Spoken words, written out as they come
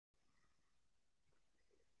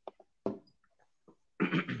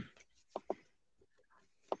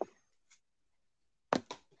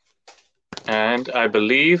And I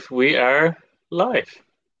believe we are live.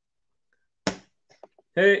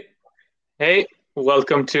 Hey. Hey,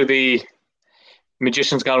 welcome to the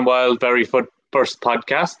Magicians Gone Wild Very First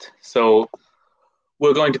podcast. So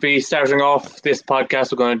we're going to be starting off this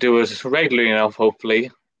podcast. We're going to do it regularly enough, hopefully,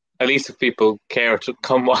 at least if people care to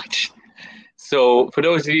come watch. So for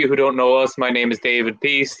those of you who don't know us, my name is David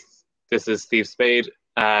Peace. This is Steve Spade.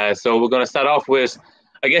 So we're going to start off with,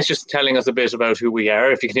 I guess, just telling us a bit about who we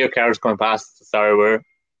are. If you can hear cars going past, sorry, we're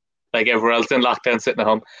like everywhere else in lockdown sitting at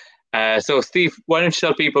home. So Steve, why don't you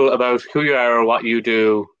tell people about who you are, what you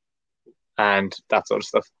do, and that sort of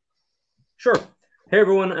stuff. Sure. Hey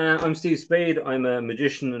everyone, I'm Steve Spade. I'm a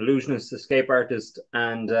magician, illusionist, escape artist,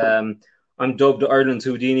 and I'm dubbed Ireland's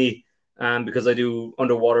Houdini because I do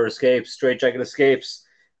underwater escapes, straitjacket escapes.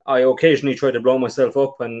 I occasionally try to blow myself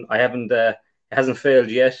up, and I haven't. It hasn't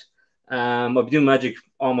failed yet. I've been doing magic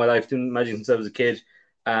all my life, doing magic since I was a kid.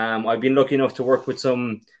 I've been lucky enough to work with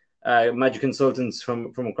some magic consultants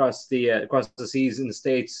from across the seas in the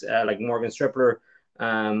States, like Morgan Stripler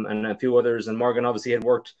and a few others. And Morgan obviously had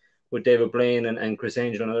worked with David Blaine and Chris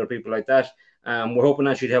Angel and other people like that. We're hoping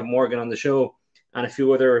actually to have Morgan on the show and a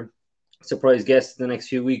few other surprise guests in the next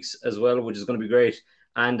few weeks as well, which is going to be great.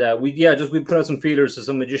 And we put out some feelers to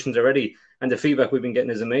some magicians already, and the feedback we've been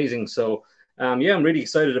getting is amazing. So I'm really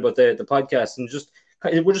excited about the podcast, and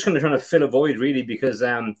we're just going to try to fill a void really, because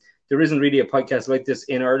there isn't really a podcast like this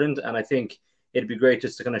in Ireland, and I think it'd be great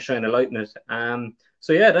just to kind of shine a light in it.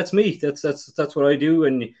 So yeah, that's me. That's what I do,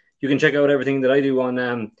 and you can check out everything that I do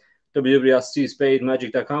on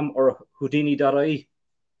www.stevespademagic.com or houdini.ie.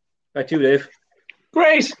 Back to you, Dave.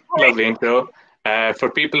 Great. Lovely intro. For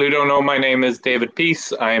people who don't know, my name is David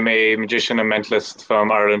Peace. I'm a magician and mentalist from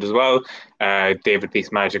Ireland as well.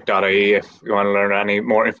 davidpeacemagic.ie if you want to learn any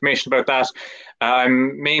more information about that. I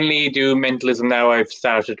mainly do mentalism now. I've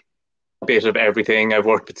started a bit of everything. I've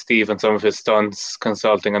worked with Steve on some of his stunts,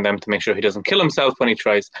 consulting on them to make sure he doesn't kill himself when he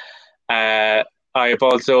tries. I have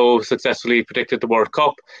also successfully predicted the World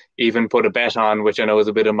Cup, even put a bet on, which I know is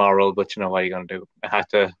a bit immoral, but you know, what are you going to do? I had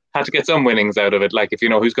to get some winnings out of it. Like, if you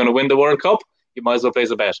know who's going to win the World Cup, you might as well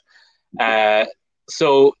place a bet.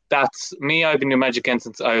 So that's me. I've been doing magic again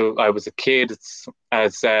since I was a kid.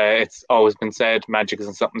 It's always been said, magic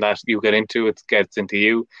isn't something that you get into, it gets into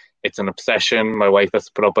you. It's an obsession. My wife has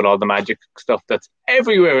to put up with all the magic stuff that's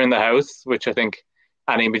everywhere in the house, which I think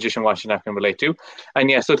any magician watching that can relate to. And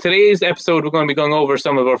yeah, so today's episode, we're going to be going over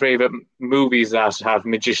some of our favorite movies that have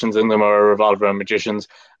magicians in them or revolve around magicians.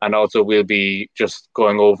 And also we'll be just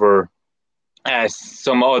going over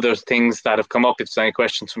some other things that have come up. If there's any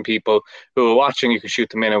questions from people who are watching, you can shoot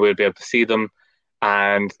them in and we'll be able to see them.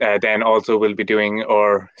 And then also we'll be doing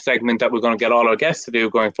our segment that we're going to get all our guests to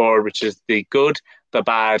do going forward, which is the good, the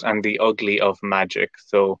bad, and the ugly of magic.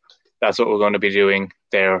 So that's what we're going to be doing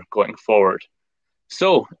there going forward.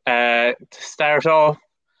 So, to start off,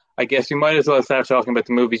 I guess you might as well start talking about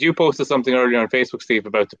the movies. You posted something earlier on Facebook, Steve,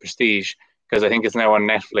 about The Prestige, because I think it's now on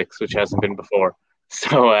Netflix, which hasn't been before.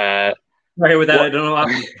 So, right with that, I don't know.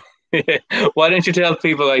 Why don't you tell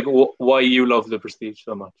people like why you love The Prestige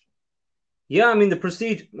so much? Yeah, I mean, The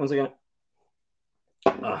Prestige, once again.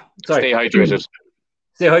 Sorry. Stay hydrated.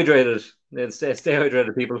 Stay hydrated. Stay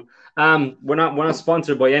hydrated, people. We're not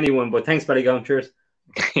sponsored by anyone, but thanks, Ballygone. Cheers.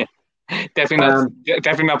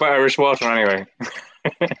 Definitely not by Irish Water anyway.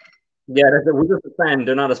 Yeah, we're just a fan.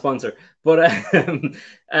 They're not a sponsor. But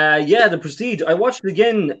yeah, The Prestige. I watched it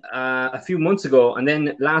again a few months ago, and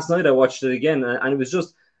then last night I watched it again, and it was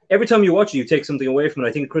just every time you watch it, you take something away from it.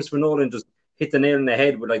 I think Christopher Nolan just hit the nail on the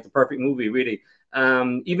head with like the perfect movie, really.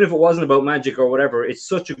 Even if it wasn't about magic or whatever, it's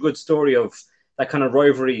such a good story of that kind of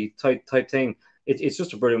rivalry type thing. It's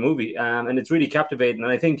just a brilliant movie, and it's really captivating.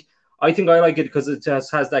 And I think I like it because it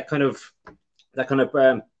just has that kind of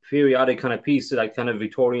periodic kind of piece, that kind of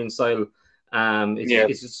Victorian style.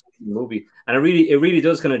 It's just a movie, and it really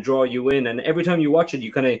does kind of draw you in. And every time you watch it,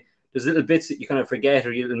 you kind of there's little bits that you kind of forget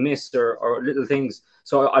or you miss or little things.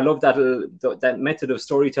 So I love that method of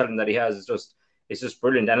storytelling that he has. It's just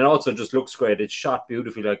brilliant, and it also just looks great. It's shot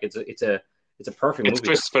beautifully. Like it's a perfect movie. It's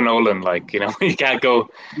Christopher Nolan, like, you know, you can't go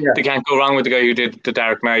wrong with the guy who did The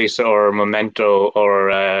Dark Knight or Memento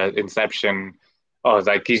or Inception. Oh,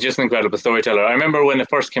 like, he's just an incredible storyteller. I remember when it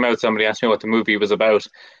first came out, somebody asked me what the movie was about,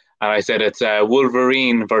 and I said it's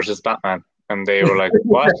Wolverine versus Batman, and they were like,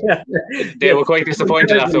 "What?" They were quite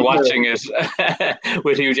disappointed after watching it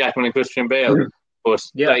with Hugh Jackman and Christian Bale. But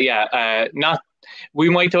we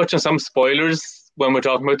might touch on some spoilers when we're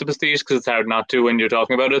talking about The Prestige because it's hard not to when you're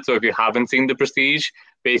talking about it. So if you haven't seen The Prestige,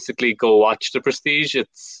 basically go watch The Prestige.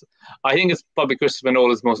 I think it's probably Christopher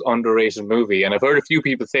Nolan's most underrated movie, and I've heard a few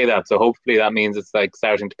people say that. So hopefully that means it's like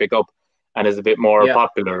starting to pick up and is a bit more Yeah.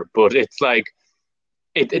 popular. But it's like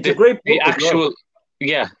It's a great book the as well. actual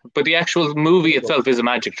but the actual movie itself is a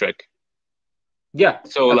magic trick. Yeah,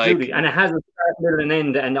 So absolutely, like and it has a start, middle, and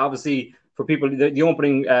end. And obviously, for people, the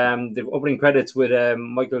opening credits with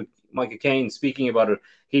Michael Caine speaking about it,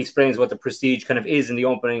 he explains what the Prestige kind of is in the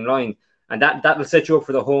opening line, and that will set you up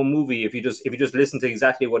for the whole movie if you just listen to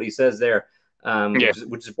exactly what he says there, yeah,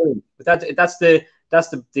 which is brilliant. But that's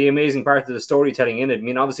the amazing part of the storytelling in it. I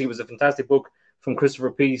mean, obviously, it was a fantastic book from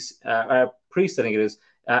Christopher Priest, Priest, I think it is,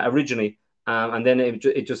 originally, and then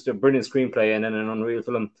it just a brilliant screenplay and then an unreal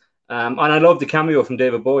film. And I love the cameo from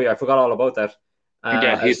David Bowie. I forgot all about that.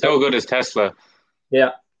 he's so good as Tesla.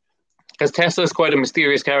 Yeah. Because Tesla's quite a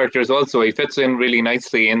mysterious character as well, so he fits in really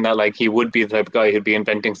nicely in that like he would be the type of guy who'd be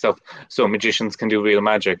inventing stuff so magicians can do real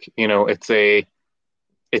magic. It's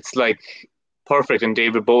like perfect, and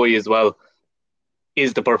David Bowie as well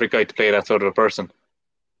is the perfect guy to play that sort of a person.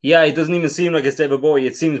 Yeah, it doesn't even seem like it's David Bowie.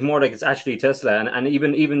 It seems more like it's actually Tesla. And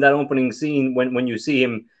even that opening scene when you see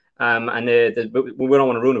him, and we don't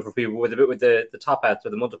want to ruin it for people with the bit with the top hats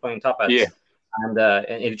or the multiplying top hats. Yeah. And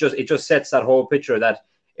it just sets that whole picture of that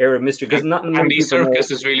air of mystery. Because not Andy Serkis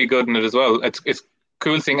is really good in it as well. It's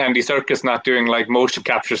cool seeing Andy Serkis not doing like motion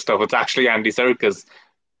capture stuff. It's actually Andy Serkis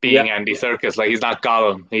being Andy Serkis. Like he's not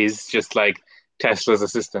Gollum. He's just like Tesla's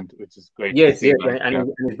assistant, which is great. Yes,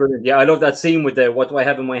 and he's brilliant. Yeah, I love that scene with the "What do I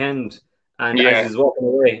have in my hand?" and as he's walking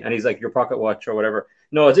away, and he's like, "Your pocket watch" or whatever.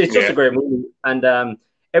 No, it's just a great movie, and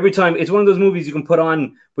every time it's one of those movies you can put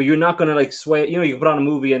on, but you're not gonna like sway. You know, you can put on a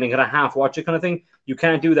movie and then kind of half watch it, kind of thing. You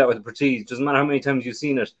can't do that with the Prestige. Doesn't matter how many times you've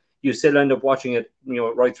seen it, you still end up watching it,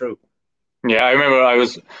 right through. Yeah, I remember I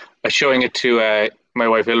was showing it to my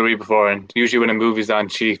wife Hillary before, and usually when a movie's on,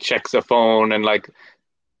 she checks her phone and like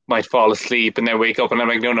might fall asleep and then wake up, and I'm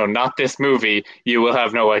like, no, not this movie. You will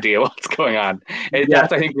have no idea what's going on.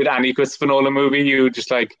 That's I think with any Christopher Nolan movie, you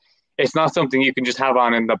just like it's not something you can just have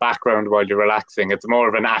on in the background while you're relaxing. It's more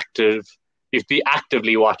of an active. You'd be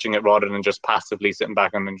actively watching it rather than just passively sitting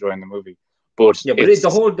back and enjoying the movie. But the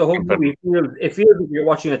whole movie feels like you're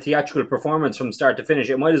watching a theatrical performance from start to finish.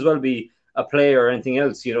 It might as well be a play or anything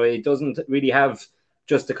else. It doesn't really have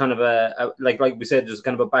just a kind of a like we said, just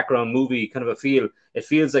kind of a background movie kind of a feel. It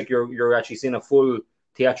feels like you're actually seeing a full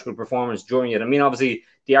theatrical performance during it. I mean, obviously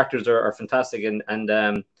the actors are fantastic,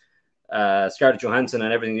 and Scarlett Johansson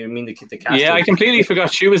and everything. I mean, the cast. Yeah, I completely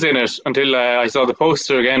forgot she was in it until I saw the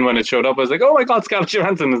poster again when it showed up. I was like, oh my god, Scarlett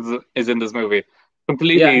Johansson is in this movie.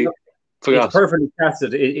 Completely forgot. It's perfectly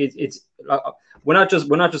casted. It's we're not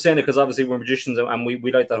just saying it because obviously we're magicians and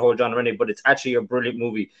we like that whole genre anyway, but it's actually a brilliant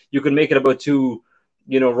movie. You can make it about two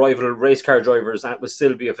rival race car drivers, and it would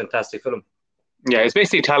still be a fantastic film. Yeah, it's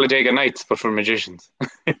basically Talladega Nights, but for magicians.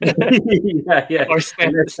 yeah. Or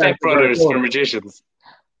Step Brothers for magicians.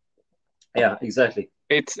 Yeah, exactly.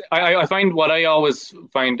 I find what I always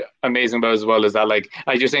find amazing about it as well is that like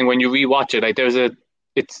I just saying when you rewatch it, like there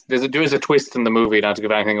is a twist in the movie, not to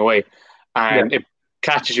give anything away, and it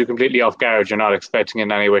catches you completely off guard. You're not expecting it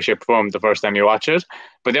in any way, shape, or form the first time you watch it.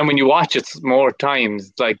 But then when you watch it more times,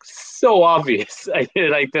 it's like so obvious. Like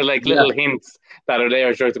they're like little hints that are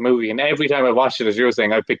there throughout the movie. And every time I watched it, as you were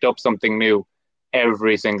saying, I picked up something new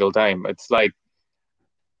every single time. It's like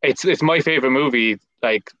it's my favorite movie,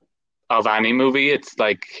 like of any movie. It's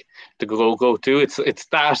like the go to. It's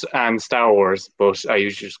that and Star Wars, but I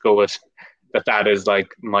usually just go with that is like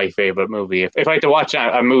my favorite movie. If I had to watch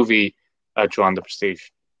a movie, I'd throw on The Prestige.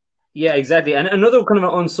 Yeah, exactly. And another kind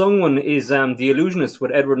of an unsung one is The Illusionist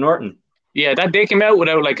with Edward Norton. Yeah, that they came out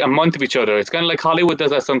without like a month of each other. It's kind of like Hollywood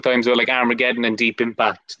does that sometimes with like Armageddon and Deep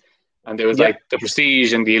Impact. And there was like The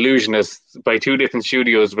Prestige and The Illusionist by two different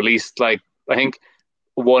studios released like, I think,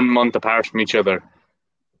 1 month apart from each other.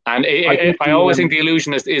 And I always think The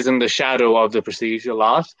Illusionist is in the shadow of The Prestige a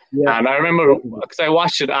lot. Yeah. And I remember, because I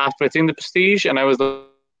watched it after I'd seen The Prestige, and I was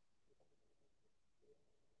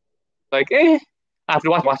like, after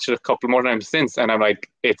watched it a couple more times since, and I'm like,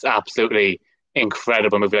 it's absolutely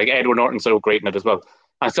incredible movie. Like Edward Norton's so great in it as well.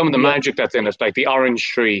 And some of the magic that's in it, like the orange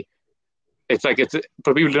tree, it's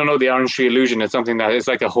for people who don't know, the orange tree illusion is something that is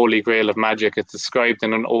like a holy grail of magic. It's described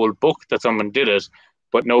in an old book that someone did it,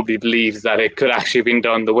 but nobody believes that it could actually have been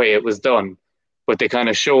done the way it was done. But they kind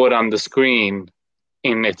of show it on the screen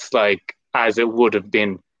in its like as it would have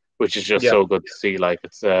been, which is just so good to see. Like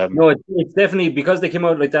it's no, it's definitely because they came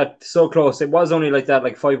out like that so close. It was only like that,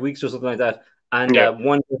 like 5 weeks or something like that, and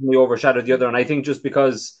one definitely overshadowed the other. And I think just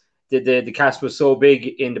because the cast was so big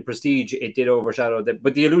in the Prestige, it did overshadow that.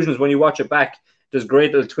 But the Illusionist, when you watch it back, there's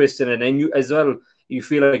great little twists in it, and you as well, you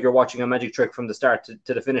feel like you're watching a magic trick from the start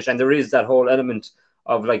to the finish, and there is that whole element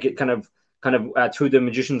of like it kind of through the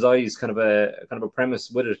magician's eyes, kind of a premise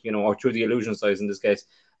with it, or through the illusionist's eyes in this case.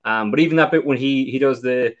 But even that bit when he does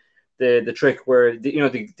the trick where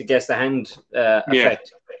the guess the hand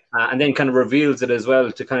effect, and then kind of reveals it as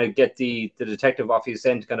well to kind of get the detective off his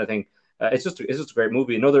scent kind of thing. It's just a great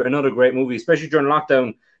movie. Another great movie, especially during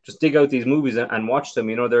lockdown. Just dig out these movies and watch them.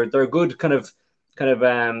 They're good kind of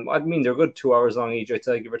I mean they're good 2 hours long each, I'd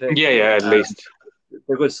say, give or take. Yeah, at least.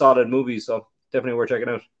 They're good solid movies, so definitely worth checking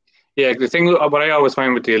out. Yeah, the thing what I always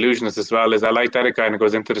find with the Illusionist as well is I like that it kind of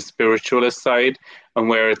goes into the spiritualist side, and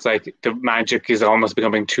where it's like the magic is almost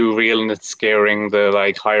becoming too real and it's scaring the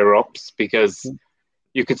like higher ups, because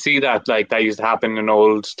you could see that like that used to happen in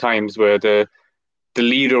old times where the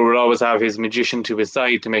leader would always have his magician to his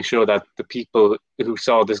side to make sure that the people who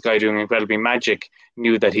saw this guy doing incredibly magic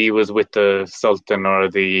knew that he was with the Sultan or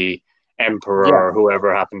the Emperor or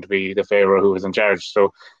whoever happened to be the Pharaoh who was in charge.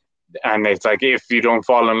 So, and it's like if you don't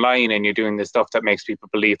fall in line and you're doing this stuff that makes people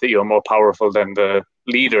believe that you're more powerful than the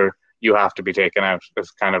leader, you have to be taken out.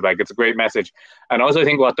 It's kind of like, it's a great message. And also I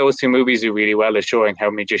think what those two movies do really well is showing how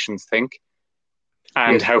magicians think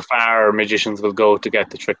and how far magicians will go to get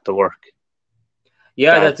the trick to work.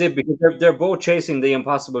 Yeah, that's it, because they're both chasing the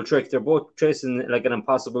impossible trick. They're both chasing like an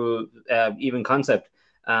impossible even concept.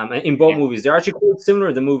 In both movies, they're actually quite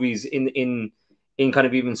similar. The movies in kind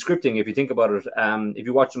of even scripting, if you think about it. If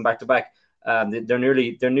you watch them back to back, they're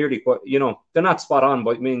nearly quite, they're not spot on,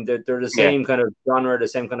 but I mean they're the same kind of genre, the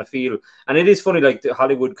same kind of feel. And it is funny, like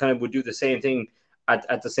Hollywood kind of would do the same thing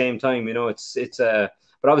at the same time.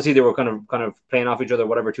 But obviously they were kind of playing off each other.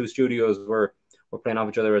 Whatever two studios were playing off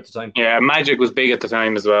each other at the time. Yeah, magic was big at the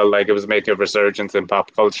time as well. Like it was making a resurgence in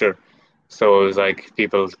pop culture. So it was like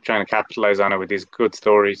people trying to capitalize on it with these good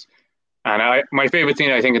stories. And my favorite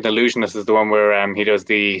scene, I think, in The Illusionist is the one where he does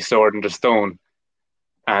the sword and the stone.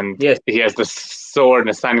 And he has the sword and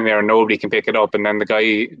is standing there and nobody can pick it up. And then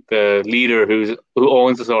the leader who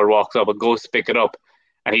owns the sword walks up and goes to pick it up.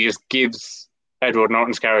 And he just gives Edward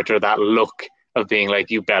Norton's character that look of being like,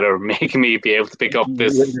 you better make me be able to pick up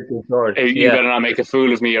this. You better not make a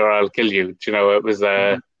fool of me or I'll kill you. It was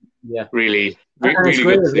really really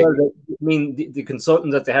good. As well, I mean, the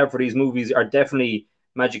consultants that they have for these movies are definitely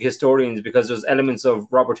magic historians, because there's elements of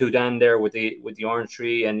Robert Houdin there with the orange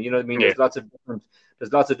tree, and I mean, there's lots of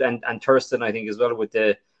and Thurston, I think, as well, with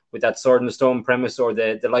that sword and the stone premise, or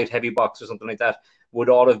the light heavy box or something like that, would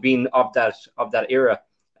all have been of that era.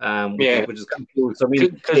 Which is kind of cool. So I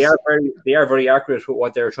mean, they are very accurate with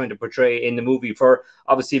what they're trying to portray in the movie, for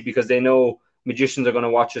obviously because they know magicians are going to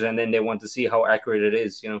watch it and then they want to see how accurate it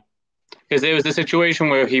is. Because there was a situation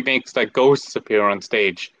where he makes like ghosts appear on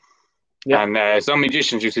stage, and some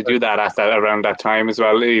magicians used to do that around that time as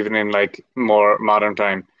well, even in like more modern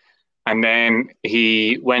time. And then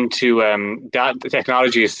he went to that the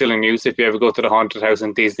technology is still in use. If you ever go to the haunted house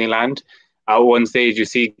in Disneyland, at one stage you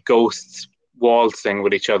see ghosts waltzing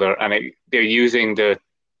with each other, and they're using the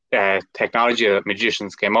technology that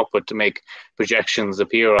magicians came up with to make projections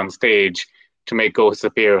appear on stage to make ghosts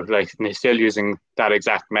appear. Like, and they're still using that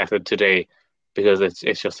exact method today, because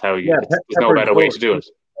it's just how there's no better way to do it.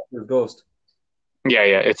 Ghost. Yeah,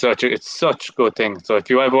 it's such a good thing. So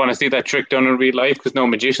if you ever want to see that trick done in real life, because no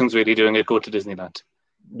magician's really doing it, go to Disneyland.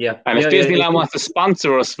 Yeah, and if Disneyland wants to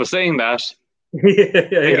sponsor us for saying that,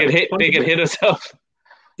 they could hit us up.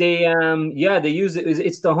 They use it.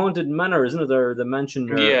 It's the Haunted Manor, isn't it? Or the mansion?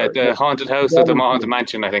 The haunted house or the haunted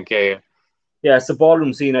mansion, I think. Yeah, it's the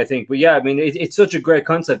ballroom scene, I think. But yeah, I mean, it's such a great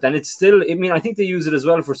concept, and it's still. I mean, I think they use it as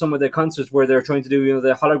well for some of their concerts where they're trying to do,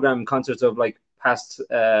 the hologram concerts of like past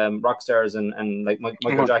rock stars and like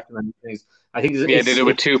Michael Jackson and things. I think they did it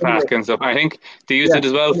with Tupac and stuff. I think they used it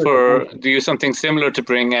as well to use something similar to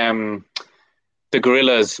bring the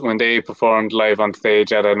Gorillaz when they performed live on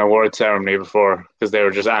stage at an award ceremony before, because they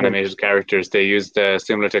were just animated characters. They used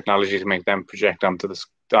similar technology to make them project onto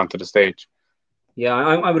the stage. Yeah,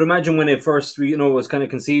 I would imagine when it first, was kind of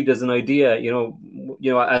conceived as an idea,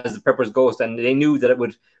 as the Pepper's Ghost, and they knew that it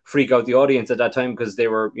would freak out the audience at that time because they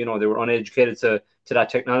were uneducated to that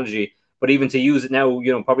technology. But even to use it now,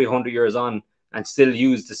 probably 100 years on, and still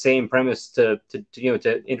use the same premise to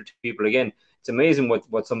entertain people again. It's amazing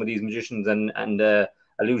what some of these magicians and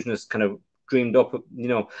illusionists kind of dreamed up,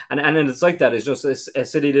 and it's like that. It's just a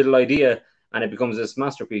silly little idea, and it becomes this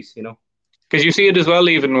masterpiece, Because you see it as well,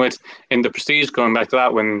 even in the Prestige, going back to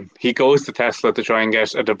that, when he goes to Tesla to try and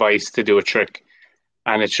get a device to do a trick,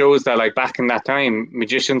 And it shows that like back in that time,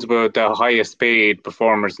 magicians were the highest paid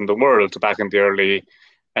performers in the world back in the early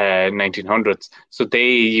 1900s. So they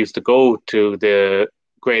used to go to the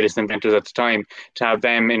greatest inventors at the time to have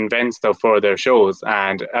them invent stuff for their shows.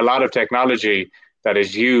 And a lot of technology that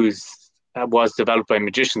is used was developed by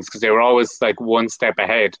magicians because they were always like one step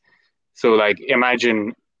ahead. So like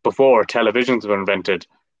imagine before televisions were invented,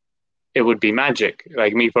 it would be magic.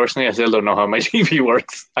 Like me personally, I still don't know how my TV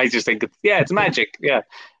works. I just think it's magic. Yeah,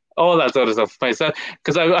 all that sort of stuff. Myself,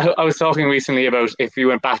 because I was talking recently about if you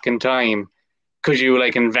went back in time, could you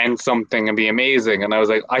like invent something and be amazing? And I was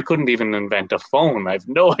like, I couldn't even invent a phone. I have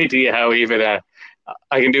no idea how even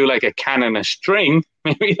I can do like a can and a string.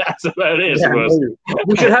 Maybe that's about it. Yeah,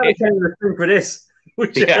 we should have a can and a string for this. I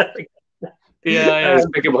was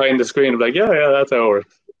thinking behind the screen. I'm like, yeah, that's how it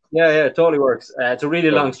works. Yeah, it totally works. It's a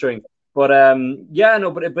really long string. But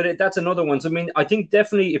that's another one. So I mean, I think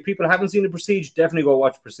definitely if people haven't seen The Prestige, definitely go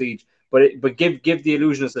watch Prestige. But give The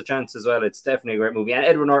Illusionist a chance as well. It's definitely a great movie. And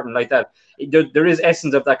Edward Norton, like that, there is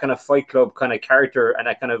essence of that kind of Fight Club kind of character and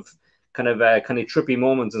that kind of trippy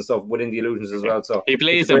moments and stuff within The Illusionist as well. So he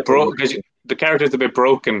plays because the character's a bit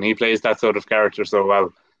broken. He plays that sort of character so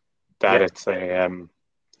well that it's a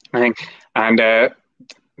I think. And to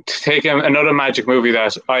take another magic movie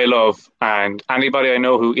that I love, and anybody I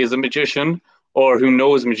know who is a magician or who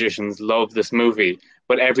knows magicians love this movie,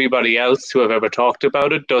 but everybody else who I've ever talked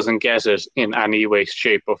about it doesn't get it in any way,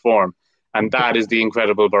 shape, or form. And that is The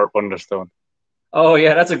Incredible Burt Wonderstone. Oh,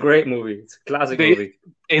 yeah, that's a great movie. It's a classic movie.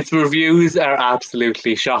 Its reviews are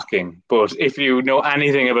absolutely shocking. But if you know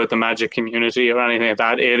anything about the magic community or anything like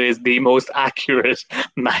that, it is the most accurate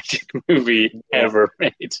magic movie ever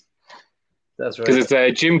made. That's right. Because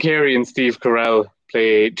it's Jim Carrey and Steve Carell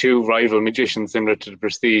play two rival magicians similar to The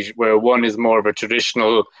Prestige, where one is more of a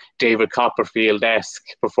traditional David Copperfield-esque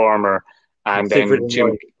performer, and then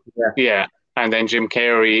Jim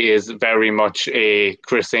Carrey is very much a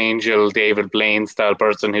Chris Angel, David Blaine style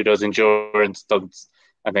person who does endurance stunts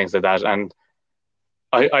and things like that. And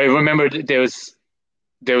I remember there was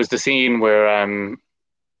the scene where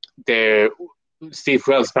Steve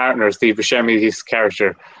Carell's partner, Steve Buscemi's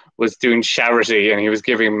character, was doing charity, and he was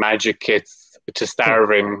giving magic kits to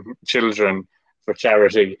starving children for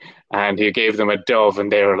charity, and he gave them a dove,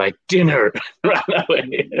 and they were like, dinner, ran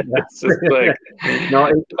away. It's just like,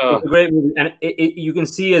 it's a great movie, and you can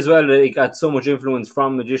see as well that it got so much influence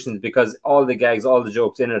from magicians because all the gags, all the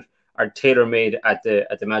jokes in it are tailor made at the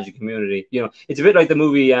magic community. You know, it's a bit like the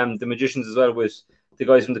movie The Magicians as well, with the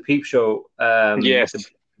guys from the Peep Show. Yes. The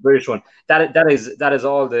British one. That is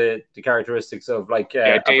all the characteristics of like.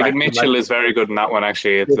 David Mitchell is very good in that one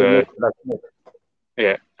actually. It's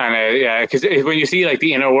because when you see like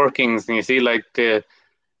the inner workings and you see like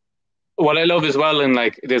what I love as well, and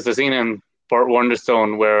like there's a scene in Burt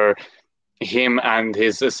Wonderstone where him and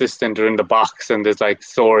his assistant are in the box and there's like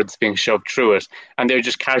swords being shoved through it, and they're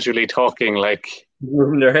just casually talking like.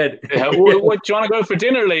 Moving their head. What do you want to go for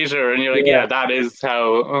dinner later? And you're like, that is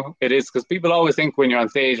how it is. Because people always think when you're on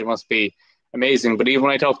stage it must be amazing. But even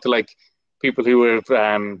when I talk to like people who have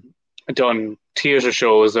done theatre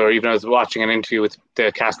shows, or even I was watching an interview with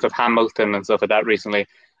the cast of Hamilton and stuff like that recently,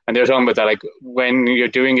 and they were talking about that, like when you're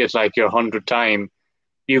doing it like your 100th time,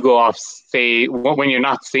 you go off, say, when you're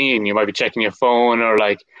not seeing, you might be checking your phone or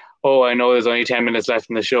like, oh, I know there's only 10 minutes left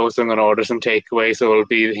in the show, so I'm going to order some takeaway, so it'll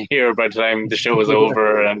be here by the time the show is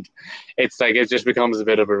over. And it's like, it just becomes a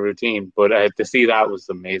bit of a routine. But to see that was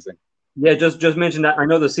amazing. Yeah, just mention that. I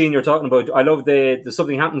know the scene you're talking about. I love the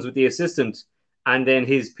something happens with the assistant, and then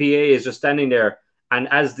his PA is just standing there. And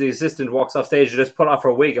as the assistant walks off stage, you just pull off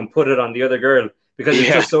her wig and put it on the other girl because it's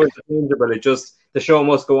just so interchangeable. The show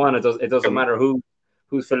must go on. It doesn't matter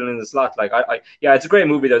who's filling in the slot. Like it's a great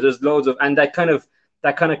movie though. There's loads of, and that kind of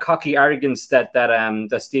cocky arrogance that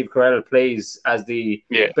Steve Carell plays as the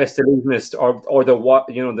best illusionist, or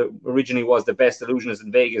the originally was the best illusionist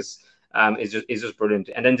in Vegas, is just brilliant.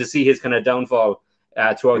 And then to see his kind of downfall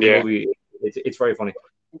throughout the movie, it's very funny.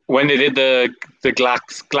 When they did the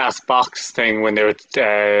glass box thing, when they were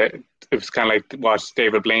it was kind of like what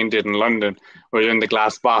David Blaine did in London, where they're in the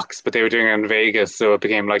glass box, but they were doing it in Vegas, so it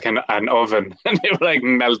became like an oven, and they were like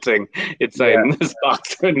melting inside this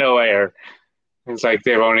box with no air. It's like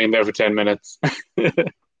they were only in there for 10 minutes.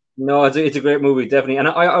 No, it's a great movie, definitely. And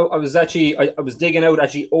I was actually I was digging out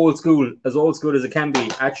actually old school as it can be,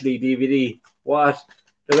 actually DVD. What?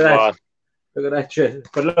 Look at that. Look at that shit.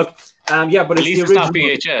 But look, but at least it's not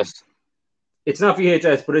VHS. It's not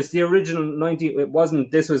VHS, but it's the original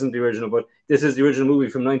this wasn't the original, but this is the original movie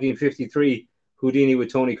from 1953, Houdini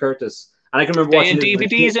with Tony Curtis. And I can remember watching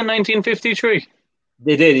DVDs in 1953.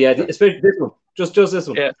 They did, yeah. Especially this one. Just this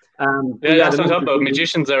one. Yeah, But that's the what I'm talking about. movie,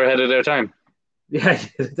 Magicians are ahead of their time. yeah,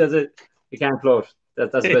 that's it. You can't float.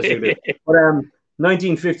 That's the best way to do it. But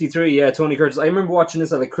 1953, yeah, Tony Curtis. I remember watching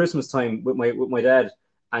this at like Christmas time with my dad,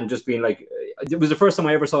 and just being like, it was the first time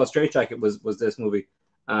I ever saw a Straight Jacket was this movie.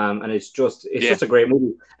 And it's just a great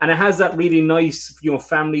movie, and it has that really nice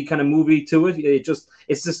family kind of movie to it.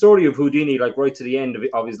 It's the story of Houdini, like right to the end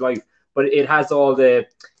of his life, but it has all the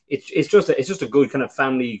it's just a good kind of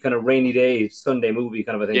family kind of rainy day Sunday movie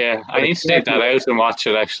kind of a thing. Yeah, I But need to take that out and watch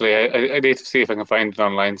it. Actually, I need to see if I can find it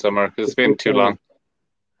online somewhere because it's been too long.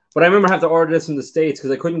 But I remember having to order this from the States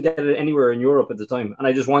because I couldn't get it anywhere in Europe at the time, and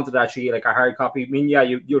I just wanted actually like a hard copy. I mean, yeah,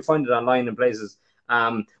 you'll find it online in places.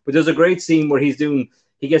 But there's a great scene where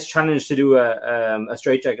he gets challenged to do a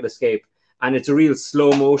straitjacket escape, and it's a real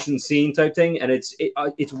slow motion scene type thing, and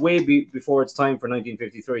it's way before its time for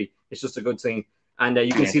 1953. It's just a good scene, and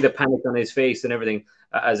you can see the panic on his face and everything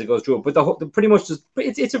as it goes through. But the pretty much just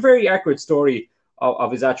it's a very accurate story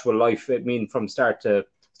of his actual life. I mean, from start to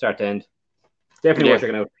end. Definitely worth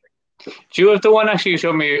checking out. Do you have the one actually you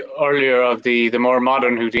showed me earlier of the more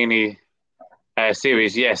modern Houdini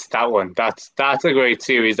series? Yes, that one. That's a great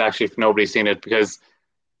series actually if nobody's seen it, because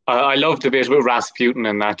I love the bit with Rasputin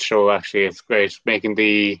in that show. Actually, it's great, making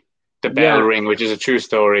the bell ring, which is a true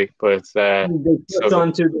story. But it's they touch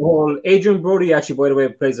on to the whole. Adrian Brody actually, by the way,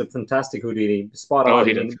 plays a fantastic Houdini, spot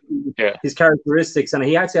on. His characteristics, and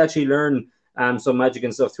he had to actually learn some magic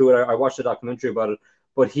and stuff through it. I watched a documentary about it,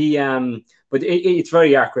 but it's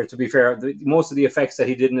very accurate. To be fair, most of the effects that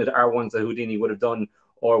he did in it are ones that Houdini would have done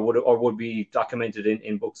or would be documented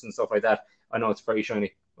in books and stuff like that. I know it's very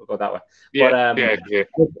shiny. We'll go that way.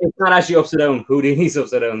 It's not actually upside down. Houdini's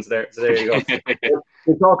upside down. So there you go.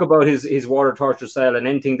 We talk about his water torture style, and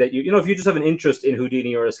anything that if you just have an interest in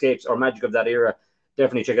Houdini or escapes or magic of that era,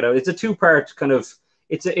 definitely check it out. It's a two-part kind of.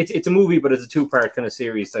 It's a movie, but it's a two-part kind of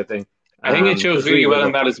series type thing. I think it shows really well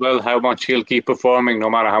in that as well, how much he'll keep performing no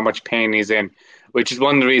matter how much pain he's in, which is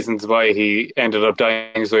one of the reasons why he ended up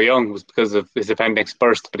dying so young, was because of his appendix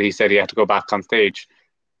burst, but he said he had to go back on stage.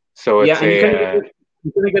 So you're going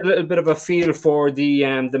to get a little bit of a feel for the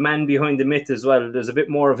man behind the myth as well. There's a bit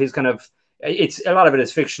more of his kind of, a lot of it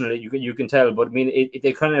is fictional, you can tell, but I mean,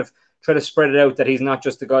 they kind of try to spread it out that he's not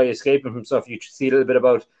just the guy escaping from stuff. You see a little bit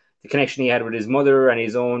about the connection he had with his mother and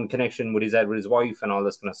his own connection with his wife and all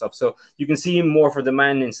this kind of stuff. So you can see him more for the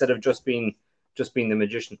man instead of just being the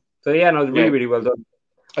magician. So really, really well done.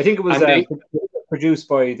 I think it was produced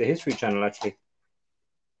by the History Channel, actually.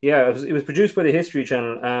 Yeah, it was produced by the History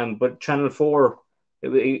Channel, but Channel 4,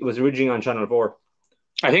 it was originally on Channel 4.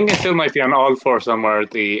 I think it still might be on All 4 somewhere,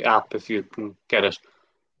 the app, if you can get it.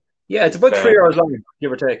 Yeah, it's about 3 hours long,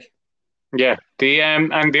 give or take. Yeah,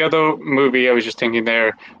 and the other movie I was just thinking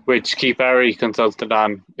there, which Keith Barry consulted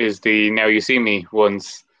on, is the Now You See Me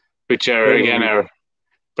ones, which are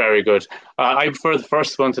very good. I prefer the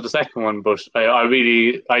first one to the second one, but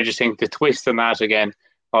I just think the twist in that, again,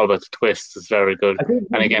 all about the twist, is very good.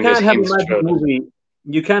 And again, there's hints throughout it.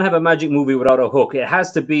 You can't have a magic movie without a hook. It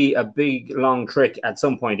has to be a big, long trick at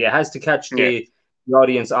some point. It has to catch the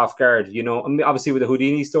audience off guard. I mean, obviously with the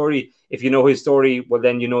Houdini story, if you know his story, well,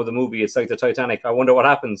 then you know the movie. It's like the Titanic. I wonder what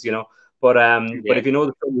happens, But if you know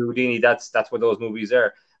the story of Houdini, that's what those movies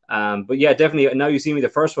are. But yeah, definitely. Now You See Me, the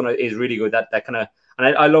first one is really good. That kind of,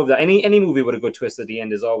 and I love that. Any movie with a good twist at the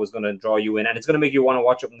end is always going to draw you in, and it's going to make you want to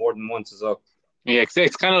watch it more than once as well. Yeah,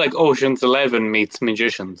 it's kind of like Ocean's 11 meets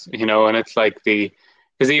Magicians, and it's like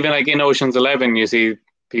because even like in Ocean's 11, you see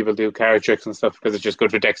people do card tricks and stuff because it's just good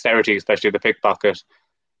for dexterity, especially the pickpocket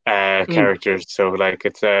characters. So like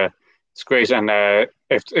it's great, and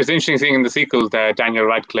it's interesting seeing in the sequel that Daniel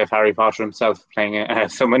Radcliffe, Harry Potter himself, playing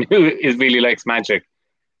someone who really likes magic,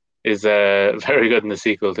 is very good in the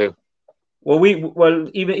sequel too. Well,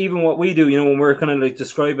 even what we do, when we're kind of like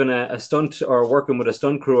describing a stunt or working with a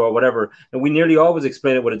stunt crew or whatever, and we nearly always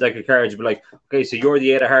explain it with a deck of cards. But like, okay, so you're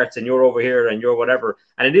the 8 of hearts and you're over here and you're whatever,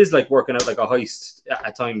 and it is like working out like a heist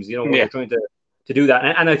at times, when you're trying to do that.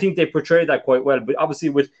 And I think they portrayed that quite well. But obviously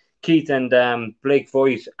with Keith and Blake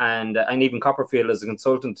Voigt and even Copperfield as a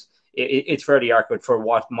consultant, it's fairly accurate for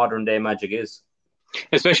what modern day magic is.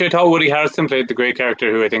 Especially, I thought Woody Harrelson played the great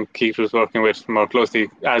character who I think Keith was working with more closely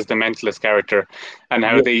as the mentalist character, and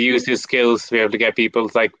how they used his skills to be able to get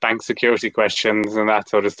people's like bank security questions and that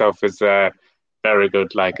sort of stuff is very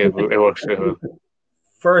good. Like it works really well.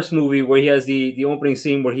 First movie where he has the opening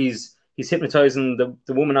scene where he's hypnotizing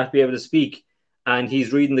the woman not to be able to speak, and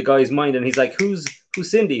he's reading the guy's mind, and he's like, "Who's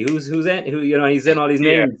Cindy? Who's he's in all these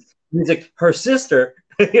names." And he's like, "Her sister."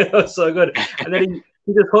 So good, and then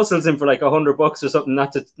he just hustles him for like $100 or something,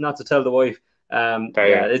 not to tell the wife,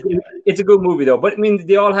 Yeah, it's a good movie though. But I mean,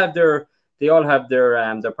 they all have their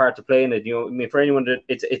part to play in it. You know, I mean, for anyone that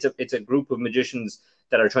it's a group of magicians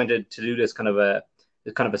that are trying to do this kind of a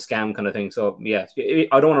scam kind of thing. So yeah,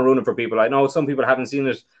 I don't want to ruin it for people. I know some people haven't seen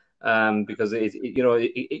it because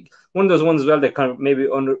one of those ones as well that kind of maybe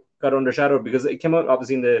got undershadowed because it came out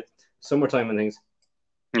obviously in the summertime and things.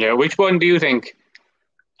 Yeah, which one do you think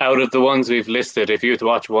out of the ones we've listed, if you had to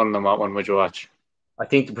watch one of them, what one would you watch? I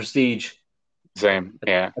think The Prestige. Same,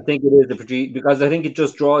 yeah. I think it is The Prestige because I think it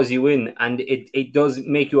just draws you in and it does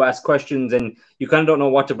make you ask questions and you kind of don't know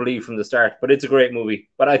what to believe from the start. But it's a great movie.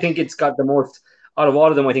 But I think it's got the most out of all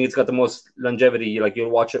of them. I think it's got the most longevity. Like you'll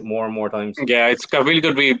watch it more and more times. Yeah, it's got really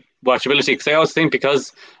good rewatchability because I always think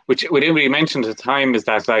which we didn't really mention at the time is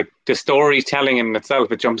that like the storytelling in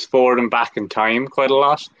itself, it jumps forward and back in time quite a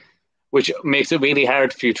lot, which makes it really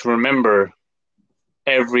hard for you to remember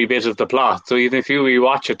every bit of the plot. So even if you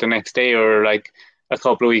rewatch it the next day or like a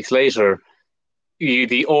couple of weeks later,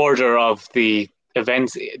 the order of the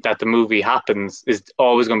events that the movie happens is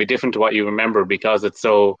always going to be different to what you remember because it's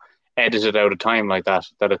so edited out of time like that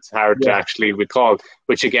it's hard to actually recall,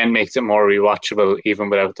 which again makes it more rewatchable even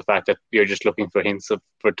without the fact that you're just looking for hints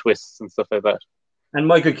for twists and stuff like that. And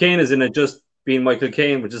Michael Caine is in it, just being Michael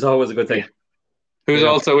Caine, which is always a good thing. Yeah. Who's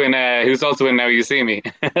also in Now You See Me.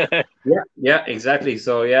 yeah, exactly.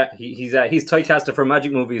 So yeah, he's typecasted for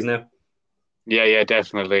magic movies now. Yeah,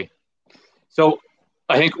 definitely. So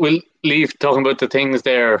I think we'll leave talking about the things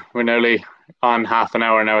there. We're nearly on half an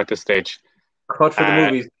hour now at this stage. Cut for the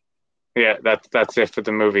movies. Yeah, that's it for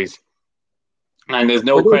the movies. And there's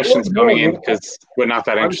no questions coming in because we're not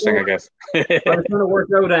that interesting, I guess. I was trying to work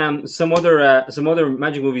out some other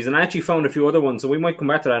magic movies, and I actually found a few other ones, so we might come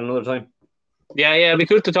back to that another time. Yeah, it'd be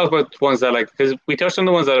good to talk about ones that because we touched on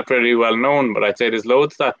the ones that are pretty well known, but I'd say there's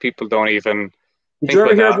loads that people don't even think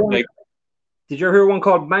about that. Did you ever hear one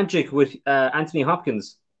called Magic with Anthony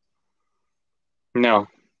Hopkins? No.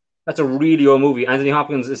 That's a really old movie. Anthony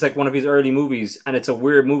Hopkins, it's like one of his early movies, and it's a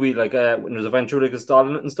weird movie, like when there's a ventriloquist doll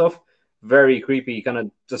in it and stuff. Very creepy, kind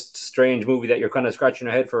of just strange movie that you're kind of scratching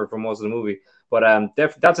your head for most of the movie. But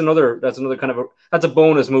that's another kind of that's a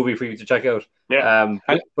bonus movie for you to check out. Yeah.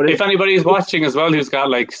 But if anybody's watching as well who's got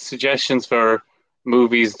like suggestions for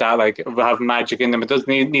movies that like have magic in them, it doesn't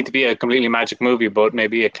need to be a completely magic movie, but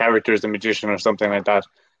maybe a character is a magician or something like that.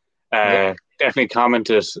 Definitely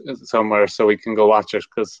comment it somewhere so we can go watch it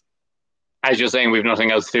because, as you're saying, we've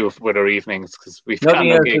nothing else to do with our evenings because we've got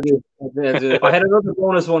no gigs. I had another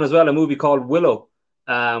bonus one as well, a movie called Willow,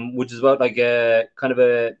 which is about like a kind of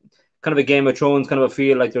a Game of Thrones kind of a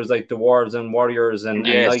feel. Like there's like dwarves and warriors and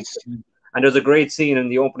knights, and there's a great scene in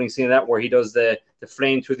the opening scene of that where he does the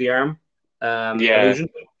flame through the arm illusion,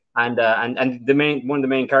 and one of the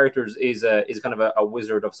main characters is kind of a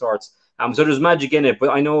wizard of sorts. So there's magic in it, but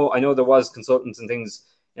I know there was consultants and things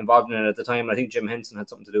involved in it at the time. I think Jim Henson had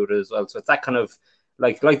something to do with it as well. So it's that kind of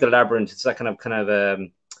like the Labyrinth. It's that kind of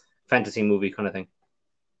fantasy movie kind of thing.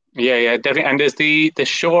 Yeah, definitely. And there's the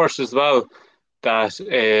short as well that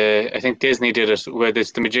I think Disney did it, where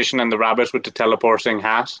there's the magician and the rabbit with the teleporting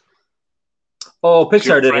hat. Oh,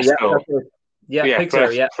 Pixar did it. Yeah,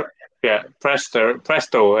 Pixar.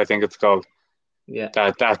 Presto, I think it's called. Yeah,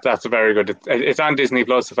 that's very good. It's on Disney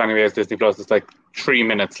Plus. If anybody has Disney Plus, it's like 3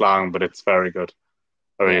 minutes long, but it's very good.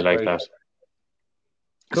 I really like that.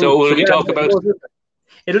 Cool. So will we talk about?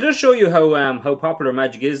 It'll just show you how popular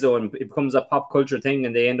magic is, though, and it becomes a pop culture thing,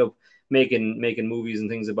 and they end up making movies and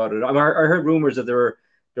things about it. I heard rumors that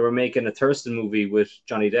they were making a Thurston movie with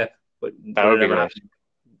Johnny Depp, but that would be great.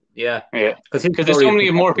 Yeah, because there's so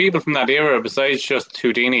many more people from that era besides just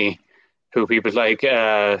Houdini, who people like,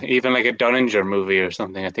 even like a Dunninger movie or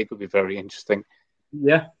something. I think would be very interesting.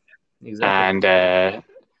 Yeah, exactly. And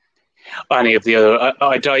any of the other,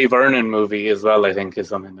 a Di Vernon movie as well, I think, is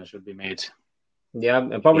something that should be made. Yeah,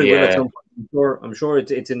 and probably will at some point. I'm sure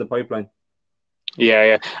it's in the pipeline.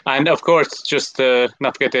 Yeah, and of course, just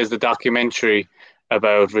not forget, there's the documentary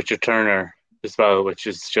about Richard Turner as well, which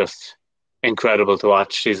is just incredible to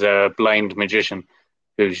watch. He's a blind magician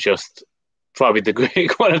who's just probably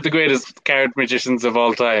one of the greatest card magicians of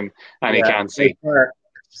all time, and he can't see.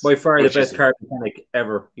 By far the best card mechanic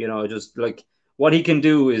ever. You know, just like what he can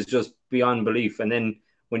do is just beyond belief. And then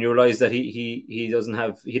when you realize that he didn't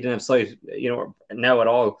have sight, you know, now at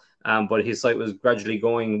all, but his sight was gradually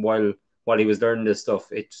going while he was learning this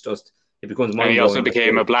stuff. It becomes mind-blowing. And he also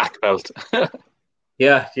became a black belt.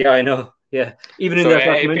 Yeah, I know. Yeah, even in that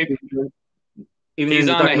documentary.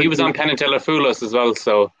 He was on Penn and Teller Fool Us as well,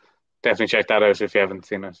 so definitely check that out if you haven't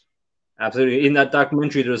seen it. Absolutely. In that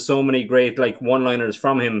documentary, there's so many great like one-liners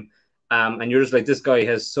from him, and you're just like, this guy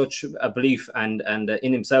has such a belief and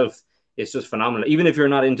in himself. It's just phenomenal. Even if you're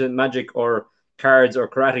not into magic or cards or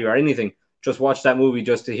karate or anything, just watch that movie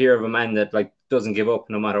just to hear of a man that like doesn't give up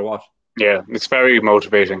no matter what. Yeah, it's very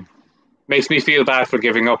motivating. Makes me feel bad for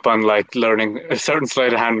giving up on like learning a certain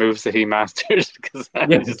sleight of hand moves that he mastered because Yeah,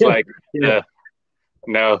 I'm just like, yeah.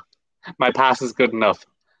 no, my pass is good enough.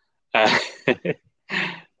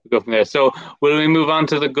 Go from there. So, will we move on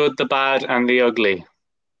to the good, the bad, and the ugly?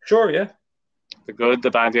 Sure, yeah. The good, the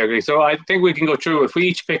bad, the ugly. So, I think we can go through. If we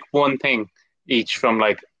each pick one thing each from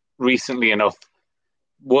like recently enough,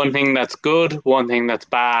 one thing that's good, one thing that's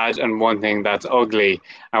bad, and one thing that's ugly,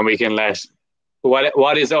 and we can let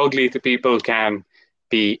what is ugly to people can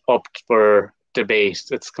be up for debate.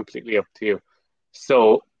 It's completely up to you.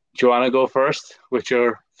 So, do you want to go first with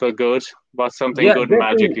your for good? What's something Yeah, good in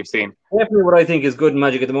magic you've seen? definitely what I think is good in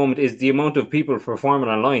Magic at the moment is the amount of people performing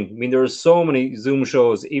online. I mean, there are so many Zoom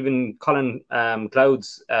shows. Even Colin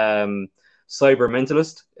Cloud's Cyber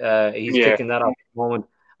Mentalist, he's Yeah, kicking that off at the moment,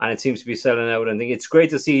 and it seems to be selling out. I think it's great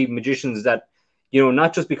to see magicians that,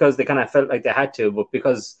 not just because they kind of felt like they had to, but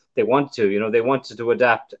because they wanted to. They wanted to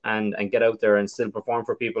adapt and get out there and still perform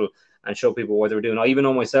for people and show people what they were doing. I even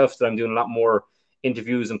know myself that I'm doing a lot more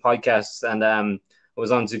interviews and podcasts, and I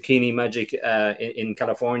was on Zucchini Magic in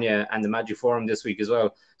California and the Magic Forum this week as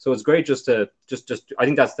well. So it's great just to I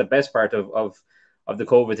think that's the best part of the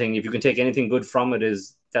COVID thing. If you can take anything good from it,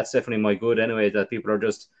 is that's definitely my good anyway. That people are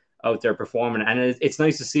just out there performing, and it's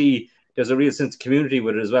nice to see. There's a real sense of community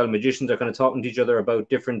with it as well. Magicians are kind of talking to each other about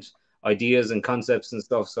different ideas and concepts and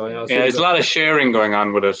stuff. So it's yeah. really There's a good. lot of sharing going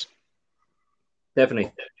on with it.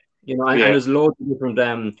 Definitely. And Yeah, there's loads of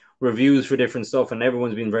different reviews for different stuff, and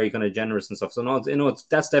everyone's been very kind of generous and stuff. So no,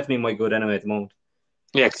 that's definitely my good anyway at the moment.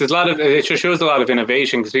 yeah. Because there's a lot of it just shows a lot of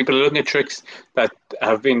innovation because people are looking at tricks that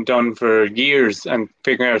have been done for years and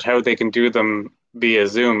figuring out how they can do them via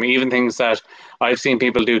Zoom. Even things that I've seen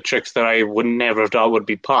people do tricks that I would never have thought would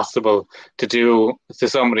be possible to do to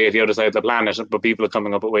somebody at the other side of the planet, but people are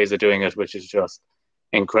coming up with ways of doing it, which is just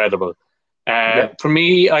incredible. Yeah, For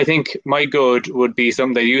me, I think my good would be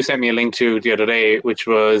something that you sent me a link to the other day, which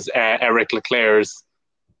was Eric Leclerc's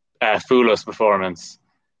Fool Us performance,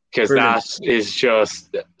 because brilliant. that is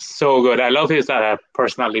just so good. I love his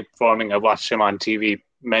personality performing. I've watched him on TV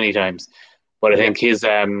many times, but I Yeah. think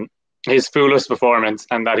his Fool Us performance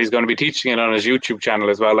and that he's going to be teaching it on his YouTube channel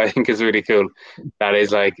as well, I think is really cool. That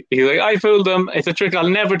is like, he's like, I fooled them. It's a trick I'll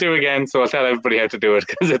never do again, so I'll tell everybody how to do it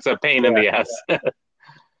because it's a pain in Yeah. the ass.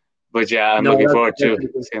 But yeah, I'm No, looking forward to really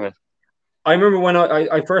good. seeing it. I remember when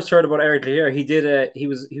I first heard about Eric Lear, he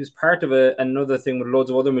was part of another thing with loads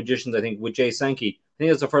of other magicians, I think, with Jay Sankey. I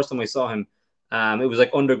think that's the first time I saw him. It was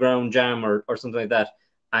like Underground Jam or something like that.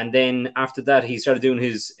 And then after that, he started doing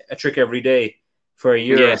a trick every day for a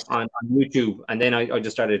Yes. year on YouTube. And then I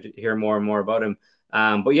just started to hear more and more about him.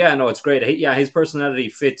 But yeah, no, it's great. Yeah, his personality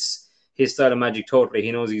fits his style of magic totally.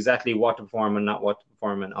 He knows exactly what to perform and not what to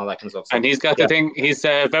perform and all that kind of stuff. And So he's got the yeah, thing, he's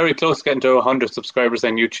very close to getting to 100 subscribers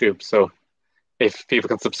on YouTube. So if people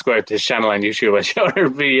can subscribe to his channel on YouTube, I'm sure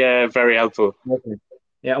it'd be very helpful definitely.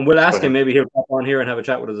 Yeah, and we'll ask for him. him. Maybe he'll pop on here and have a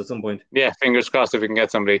chat with us at some point. Yeah, fingers crossed if we can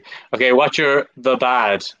get somebody. Okay, what's your the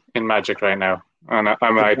bad in Magic right now? And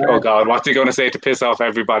I'm The like, oh God, what's he going to say to piss off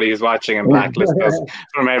everybody who's watching and blacklist us bad.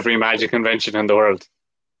 from every Magic convention in the world?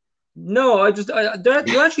 No,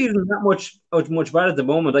 there actually isn't that much bad at the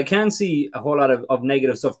moment. I can see a whole lot of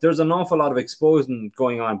negative stuff. There's an awful lot of exposing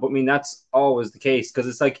going on, but I mean that's always the case because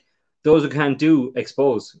it's like those who can't do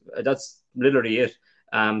expose. That's literally it.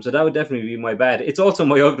 So that would definitely be my bad. It's also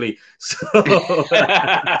my ugly. So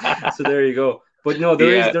there you go. But no, there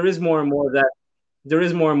is Yeah, there is more and more of that. There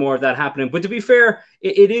is more and more of that happening. But to be fair,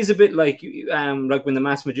 it is a bit like when the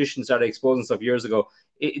mass magicians started exposing stuff years ago.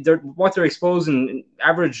 What they're exposing,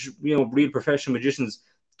 average real professional magicians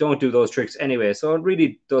don't do those tricks anyway. So it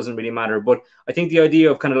really doesn't really matter. But I think the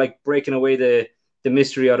idea of kind of like breaking away the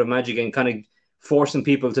mystery out of magic and kind of forcing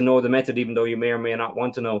people to know the method, even though you may or may not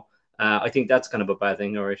want to know, I think that's kind of a bad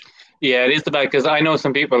thing, all right? yeah, it is the bad because I know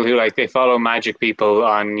some people who like they follow Magic people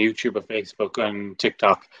on YouTube or Facebook and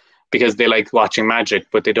TikTok because they like watching Magic,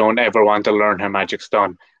 but they don't ever want to learn how Magic's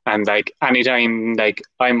done. And like anytime, like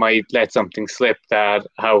I might let something slip that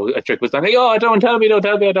how a trick was done. Like, oh, don't tell me, I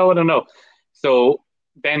don't want to know. So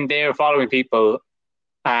then they're following people,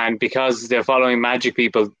 and because they're following Magic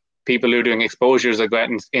people, people who are doing exposures are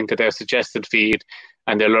getting into their suggested feed,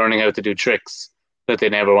 and they're learning how to do tricks that they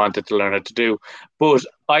never wanted to learn how to do. But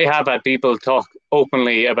I have had people talk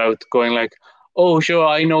openly about going like, oh, sure,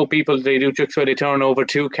 I know people, they do tricks where they turn over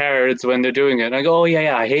two cards when they're doing it. And I go, oh, yeah,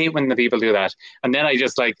 yeah, I hate when the people do that. And then I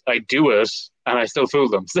just like, I do it and I still fool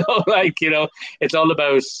them. So, like, it's all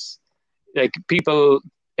about like people,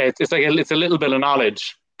 it's like it's a little bit of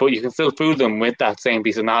knowledge, but you can still fool them with that same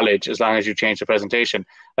piece of knowledge as long as you change the presentation.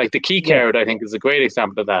 Like the key Yeah. card, I think, is a great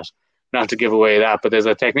example of that. Not to give away that, but there's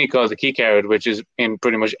a technique called the key card, which is in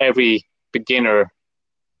pretty much every beginner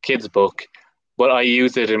kids book, but I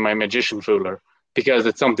use it in my magician fooler because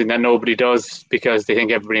it's something that nobody does because they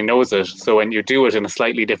think everybody knows it. So when you do it in a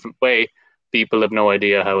slightly different way, people have no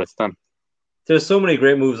idea how it's done. There's so many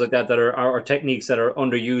great moves like that that are techniques that are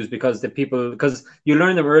underused because you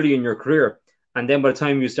learn them early in your career, and then by the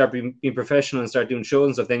time you start being professional and start doing shows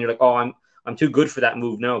and stuff, then you're like, oh, I'm too good for that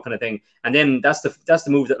move now, kind of thing. And then that's the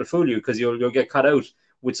move that will fool you because you'll get caught out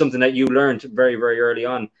with something that you learned very very early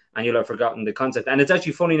on, and you'll have forgotten the concept. And it's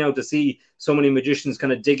actually funny now to see so many magicians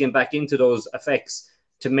kind of digging back into those effects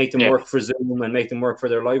to make them Yeah. work for Zoom and make them work for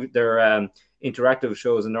their interactive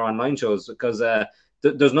shows and their online shows because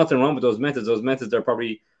there's nothing wrong with those methods. Those methods are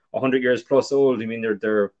probably 100 years plus old. I mean,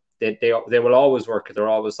 they will always work. They're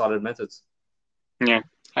always solid methods. Yeah.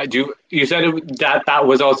 I do. You said that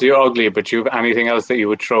was also your ugly, but you have anything else that you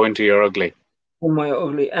would throw into your ugly? Oh my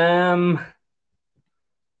ugly.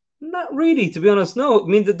 Not really, to be honest. No, I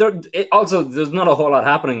mean, also there's not a whole lot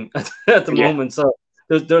happening at the Yeah. moment, so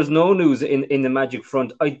there's no news in the Magic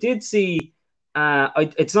front. I did see.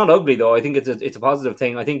 It's not ugly though. I think it's a positive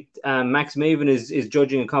thing. I think Max Maven is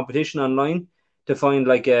judging a competition online to find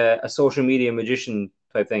like a social media magician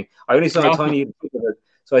type thing. I only saw a Oh, tiny bit of it,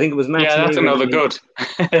 so I think it was Max yeah, that's Maven. another good.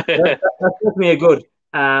 That's definitely a good.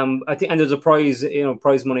 I think, and there's a prize,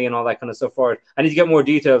 prize money and all that kind of stuff for it. I need to get more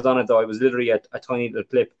details on it though. It was literally a tiny little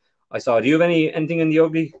clip I saw. Do you have anything in the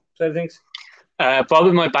ugly side of things?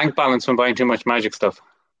 Probably my bank balance from buying too much magic stuff.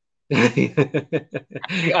 I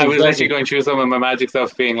was literally Exactly. going through some of my magic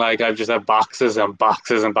stuff, being like, I've just had boxes and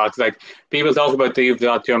boxes and boxes. Like people talk about you've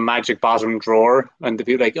got your magic bottom drawer, and the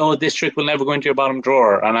people like, oh, this trick will never go into your bottom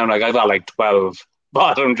drawer, and I'm like, I've got like 12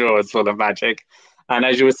 bottom drawers full of magic. And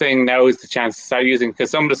as you were saying, now is the chance to start using because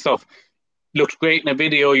some of the stuff looks great in a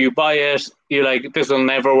video. You buy it, you're like, this will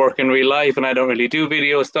never work in real life, and I don't really do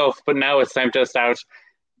video stuff. But now it's time to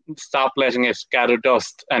stop letting it gather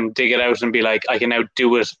dust and dig it out and be like, I can now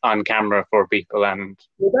do it on camera for people and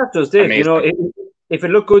Well, that's just it. amazing. If it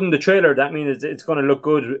looked good in the trailer, that means it's going to look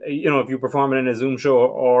good. If you perform it in a Zoom show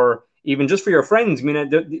or even just for your friends. I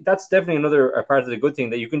mean, that's definitely another part of the good thing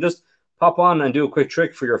that you can just pop on and do a quick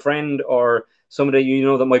trick for your friend or somebody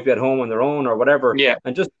that might be at home on their own or whatever, Yeah,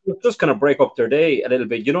 and just kind of break up their day a little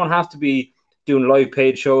bit. You don't have to be doing live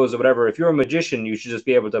paid shows or whatever. If you're a magician, you should just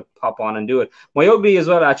be able to pop on and do it. My ugly as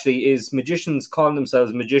well actually is magicians calling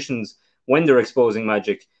themselves magicians when they're exposing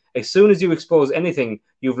magic. As soon as you expose anything,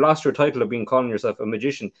 you've lost your title of being calling yourself a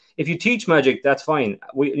magician. If you teach magic, that's fine.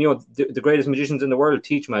 The greatest magicians in the world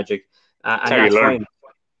teach magic, that's and how you that's learn. fine.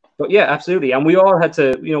 But yeah, absolutely. And we all had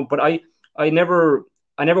to, But I never,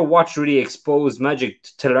 I never watched really exposed magic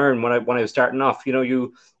to learn when I was starting off.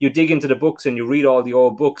 You dig into the books and you read all the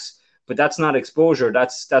old books, but that's not exposure.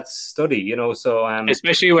 That's study. So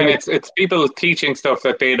Especially when it's people teaching stuff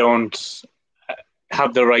that they don't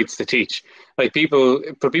have the rights to teach. Like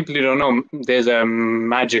for people who don't know, there's a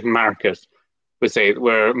magic market, we say,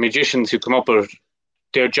 where magicians who come up with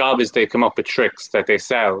their job is they come up with tricks that they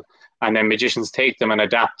sell, and then magicians take them and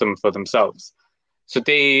adapt them for themselves. So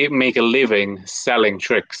they make a living selling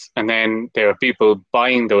tricks, and then there are people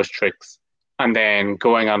buying those tricks and then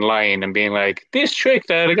going online and being like, "This trick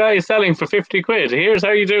that a guy is selling for 50 quid. Here's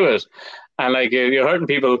how you do it." And like you're hurting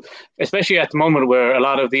people, especially at the moment where a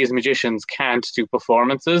lot of these magicians can't do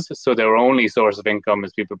performances, so their only source of income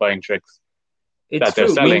is people buying tricks it's that they're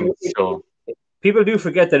true. I mean, selling. So people do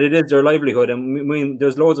forget that it is their livelihood. And I mean,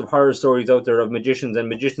 there's loads of horror stories out there of magicians and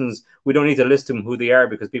magicians. We don't need to list them who they are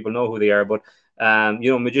because people know who they are. But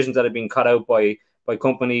magicians that have been cut out by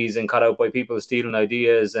companies and cut out by people stealing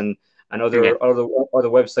ideas and yeah, other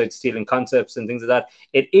websites stealing concepts and things like that.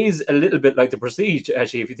 It is a little bit like the Prestige,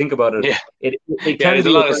 actually, if you think about it. yeah, It yeah. can There's a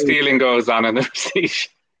be lot of stealing goes on in the prestige.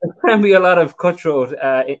 can be a lot of cutthroat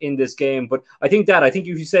in this game. But I think if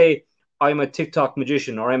you say I'm a TikTok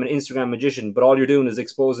magician or I'm an Instagram magician, but all you're doing is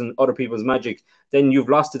exposing other people's magic, then you've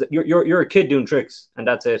lost it. You're a kid doing tricks, and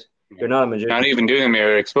that's it. You're not a Not magician. even doing them,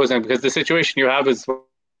 you're exposing them because the situation you have as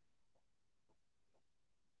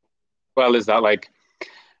well is that like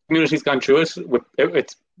community's gone through it.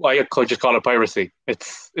 It's why I could just call it piracy.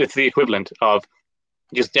 It's the equivalent of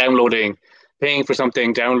just paying for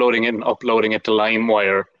something, downloading it, and uploading it to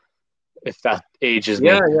LimeWire. If that ages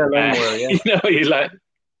Yeah, me, yeah, LimeWire, yeah. you like.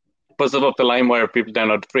 buzzes up the LimeWire, people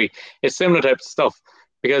download it free. It's similar type of stuff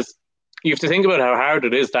because you have to think about how hard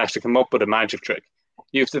it is to actually come up with a magic trick.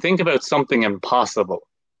 You have to think about something impossible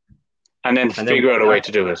and then figure out a way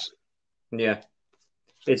to do it. Yeah,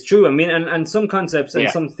 it's true. I mean, and some concepts and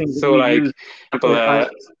some things so like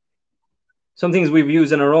some things we've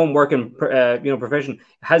used in our own working profession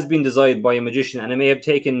has been designed by a magician, and it may have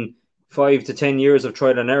taken 5 to 10 years of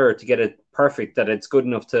trial and error to get it perfect, that it's good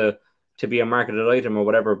enough to be a marketed item or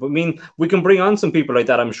whatever. But I mean, we can bring on some people like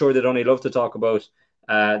that. I'm sure they'd only love to talk about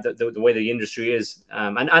the way the industry is,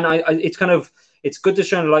 and it's kind of, it's good to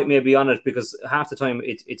shine a light maybe on it, because half the time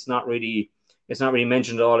it's not really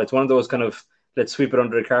mentioned at all. It's one of those kind of, let's sweep it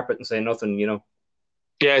under the carpet and say nothing, you know.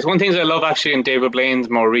 Yeah, it's one of the things I love actually in David Blaine's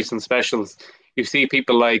more recent specials. You see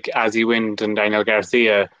people like Azzy Wind and Daniel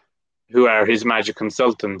Garcia, who are his magic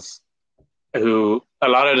consultants, who a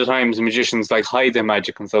lot of the times magicians like hide their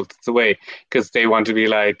magic consultants away because they want to be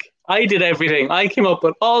like, I did everything. I came up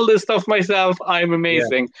with all this stuff myself. I'm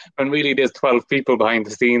amazing. Yeah. When really there's 12 people behind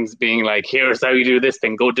the scenes being like, here's how you do this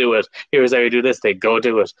thing, go do it. Here's how you do this thing, go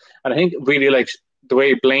do it. And I think really like the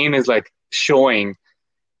way Blaine is like showing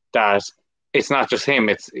that it's not just him,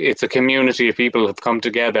 it's a community of people have come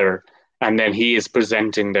together, and then he is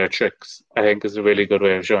presenting their tricks, I think is a really good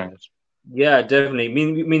way of showing it. Yeah, definitely. I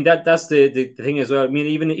mean that's the thing as well. I mean,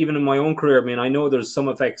 even in my own career, I mean, I know there's some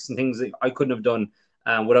effects and things that I couldn't have done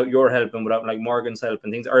without your help and without like Morgan's help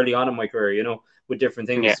and things early on in my career, you know, with different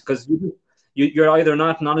things. Because you're either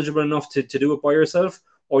not knowledgeable enough to do it by yourself,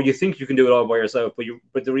 or you think you can do it all by yourself.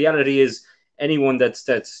 But the reality is, anyone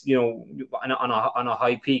that's you know on a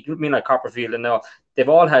high peak, I mean like Copperfield and all, they've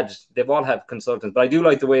all had consultants. But I do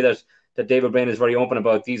like the way that David Blaine is very open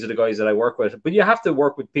about, these are the guys that I work with. But you have to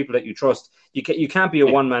work with people that you trust. You can't be a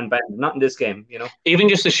one-man band, not in this game, you know. Even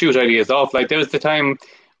just to shoot ideas off. Like there was the time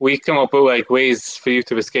we come up with like ways for you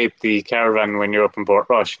to escape the caravan when you're up in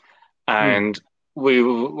Portrush, and we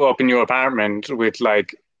were up in your apartment with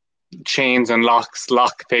like chains and locks,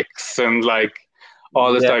 lock picks, and like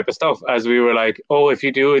all this type of stuff, as we were like, oh, if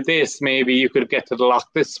you do this, maybe you could get to the lock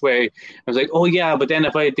this way. I was like, oh yeah, but then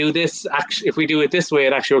if I do this, actually, if we do it this way,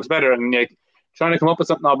 it actually works better. And like trying to come up with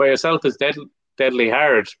something all by yourself is deadly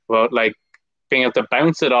hard. But like being able to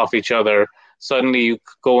bounce it off each other, suddenly you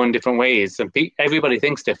go in different ways, and everybody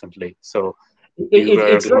thinks differently. So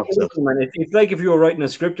it's like if you were writing a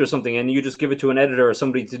script or something and you just give it to an editor or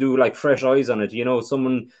somebody to do like fresh eyes on it, you know,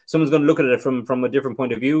 someone's going to look at it from a different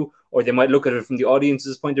point of view, or they might look at it from the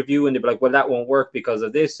audience's point of view and they'll be like, well, that won't work because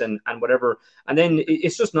of this and whatever. And then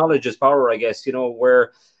it's just knowledge is power, I guess, you know,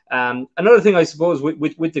 where another thing I suppose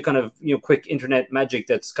with the kind of, you know, quick internet magic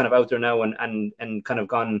that's kind of out there now and kind of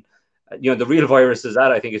gone, you know, the real virus is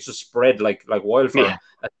that I think it's just spread like wildfire,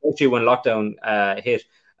 especially when lockdown hit.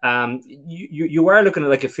 You are looking at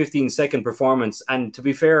like a 15-second performance, and to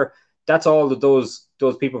be fair, that's all that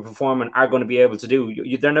those people performing are going to be able to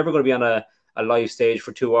do. They're never going to be on a live stage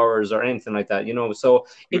for 2 hours or anything like that, you know. So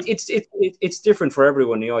it's different for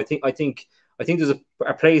everyone, you know. I think there's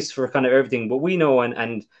a place for kind of everything, but we know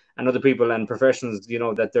and other people and professionals, you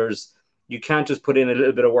know, that you can't just put in a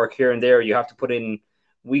little bit of work here and there. You have to put in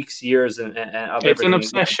weeks, years, and of it's everything. An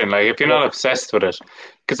obsession. Like if you're not obsessed with it,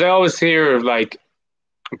 because I always hear like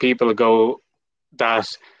people go that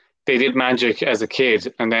they did magic as a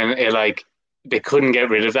kid and then they couldn't get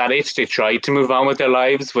rid of that itch. They tried to move on with their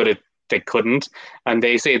lives, but they couldn't. And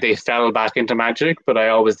they say they fell back into magic, but I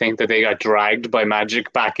always think that they got dragged by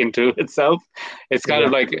magic back into itself. It's kind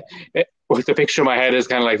of like, with the picture in my head is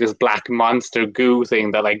kind of like this black monster goo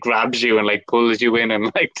thing that like grabs you and like pulls you in and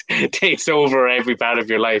like takes over every part of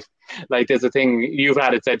your life. Like there's a thing, you've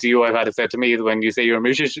had it said to you, I've had it said to me, when you say you're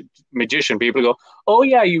a magician, people go, oh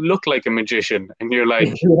yeah, you look like a magician. And you're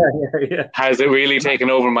like, has it really taken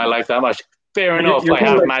over my life that much? Fair enough. I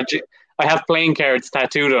have magic. I have playing cards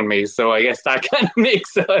tattooed on me, so I guess that kind of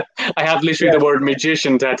makes I have literally the word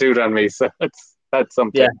magician tattooed on me, so that's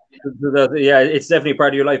something. Yeah, it's definitely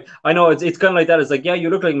part of your life. I know it's kind of like that. It's like, yeah, you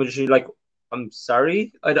look like a magician. You're like, I'm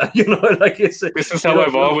sorry, you know, like this is how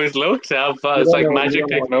I've always looked. It's like magic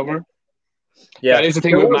taking over. Yeah, it's the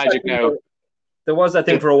thing with magic now. There was that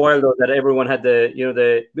thing for a while though, that everyone had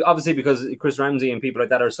obviously because Chris Ramsey and people like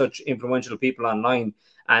that are such influential people online,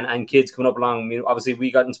 and kids coming up along. I mean, obviously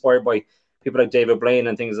we got inspired by people like David Blaine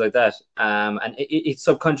and things like that. And it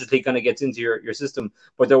subconsciously kind of gets into your system.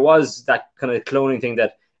 But there was that kind of cloning thing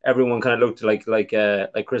that everyone kind of looked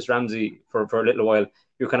like Chris Ramsey for a little while.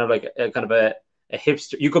 You're kind of like a a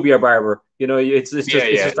hipster. You could be a barber. You know, it's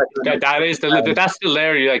Yeah, just like that's still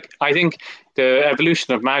there. Like, I think the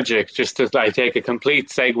evolution of magic, just to like take a complete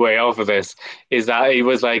segue off of this, is that it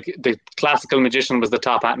was like the classical magician was the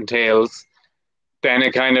top hat and tails. Then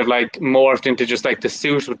it kind of like morphed into just like the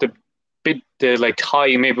suit with the like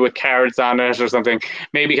tie, maybe with cards on it or something.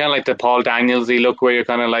 Maybe kind of like the Paul Danielsy look, where you're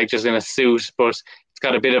kind of like just in a suit, but it's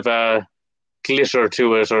got a bit of a glitter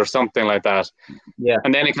to it or something like that. yeah.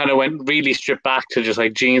 And then it kind of went really stripped back to just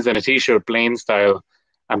like jeans and a t-shirt, Blaine style.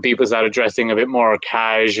 And people started dressing a bit more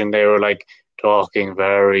cash, and they were like talking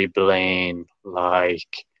very Blaine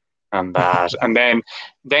like and that. And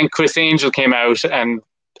then Chris Angel came out, and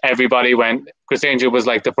everybody went. Chris Angel was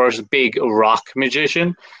like the first big rock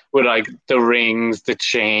magician with like the rings, the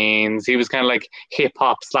chains. He was kind of like hip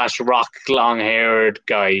hop / rock, long haired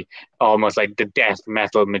guy, almost like the death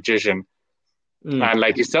metal magician. And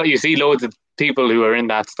like you see loads of people who are in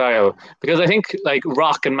that style, because I think like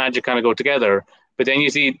rock and magic kind of go together. But then you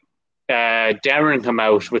see Darren come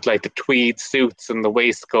out with like the tweed suits and the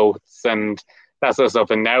waistcoats and that sort of stuff.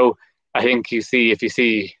 And now I think if you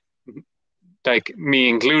see like me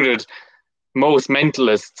included, most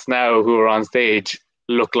mentalists now who are on stage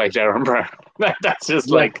look like Darren Brown. That's just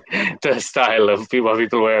like the style of what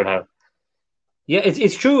people wear now. Yeah,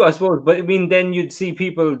 it's true, I suppose. But I mean, then you'd see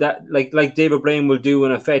people that like David Blaine will do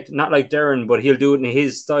in effect, not like Darren, but he'll do it in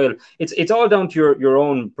his style. It's all down to your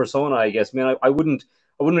own persona, I guess. I mean, I wouldn't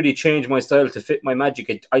really change my style to fit my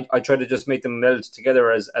magic. I try to just make them meld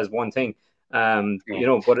together as one thing. You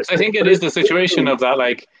know, but I think it is the situation of that,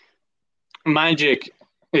 like, magic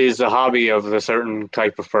is a hobby of a certain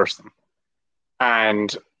type of person,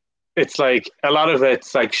 and it's like a lot of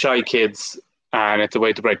it's like shy kids, and it's a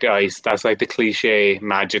way to break the ice. That's like the cliche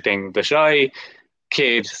magic thing, the shy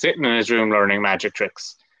kid sitting in his room learning magic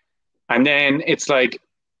tricks. And then it's like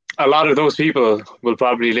a lot of those people will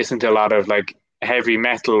probably listen to a lot of like heavy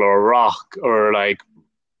metal or rock or like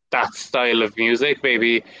that style of music.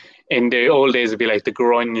 Maybe in the old days it'd be like the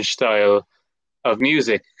grunge style of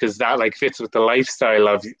music, because that like fits with the lifestyle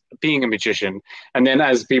of being a magician. And then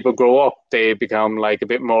as people grow up, they become like a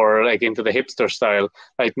bit more like into the hipster style.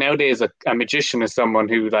 Like nowadays, a magician is someone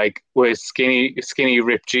who like wears skinny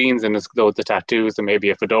ripped jeans and has loads of tattoos and maybe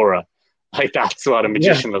a fedora. Like that's what a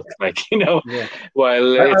magician looks like, you know. Yeah.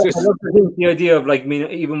 Well, I love to think the idea of like, I mean,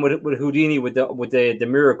 even with Houdini with the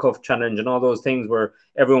mirror cuff challenge and all those things where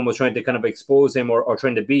everyone was trying to kind of expose him or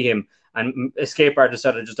trying to be him, and escape artists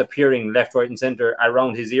started just appearing left, right, and center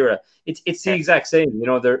around his era. It's the exact same, you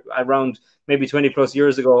know. They're around maybe 20 plus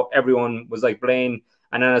years ago, everyone was like Blaine,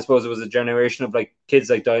 and then I suppose it was a generation of like kids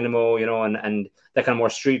like Dynamo, you know, and that kind of more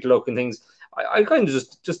street look and things. I kind of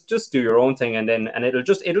just do your own thing, and it'll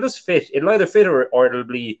just fit. It'll either fit or it'll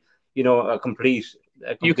be, you know, a complete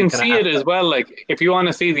you can see it as well. Like if you want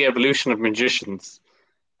to see the evolution of magicians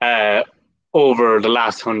over the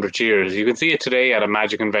last 100 years, you can see it today at a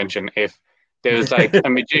magic convention. If there's like a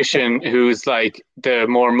magician who's like the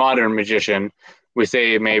more modern magician, we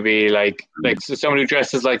say maybe like someone who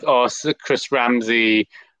dresses like Chris Ramsey,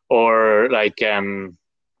 or like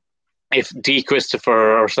if D.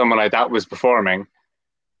 Christopher or someone like that was performing,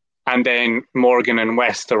 and then Morgan and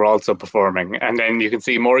West are also performing, and then you can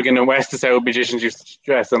see Morgan and West is how magicians used to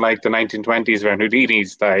dress in like the 1920s around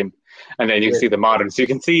Houdini's time, and then you can see the modern. So you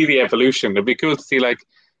can see the evolution. It'd be cool to see like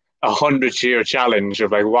 100-year challenge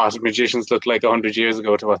of like what magicians looked like 100 years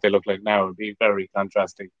ago to what they look like now. It'd be very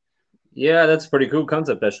contrasting. Yeah, that's a pretty cool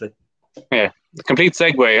concept, actually. Yeah, the complete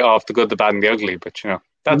segue off the good, the bad, and the ugly, but you know.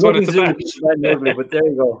 That's what it's about. But there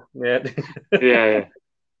you go. Yeah.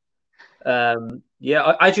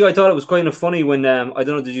 Yeah. Actually, I thought it was kind of funny when I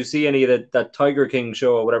don't know, did you see any of that Tiger King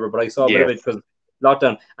show or whatever? But I saw a bit of it because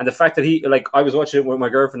lockdown, and the fact that he, like, I was watching it with my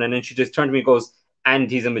girlfriend, and then she just turned to me and goes,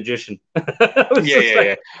 "And he's a magician."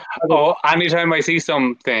 Yeah. Oh, anytime I see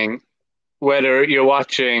something, whether you're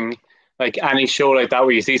watching like any show like that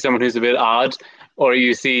where you see someone who's a bit odd, or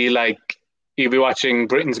you see like you'll be watching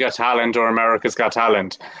Britain's Got Talent or America's Got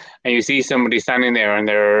Talent, and you see somebody standing there and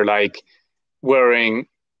they're like wearing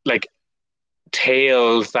like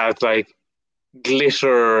tails that like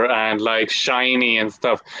glitter and like shiny and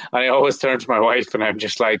stuff. And I always turn to my wife and I'm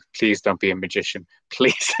just like, please don't be a magician.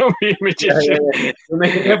 Please don't be a magician. Yeah. You're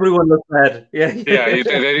making everyone look bad. Yeah. They're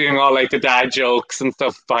doing all like the dad jokes and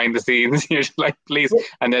stuff behind the scenes. You're just like, please.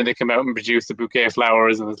 And then they come out and produce a bouquet of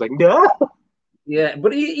flowers and it's like, no. Yeah,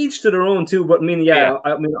 but each to their own too. But I mean,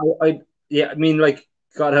 I mean, like,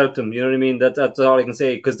 God help them. You know what I mean? That's all I can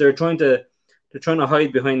say, because they're trying to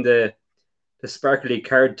hide behind the sparkly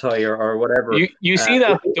card tie or whatever. You see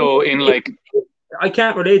that though in like I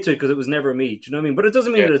can't relate to it because it was never me. Do you know what I mean? But it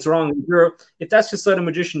doesn't mean Yeah. that it's wrong. If that's just the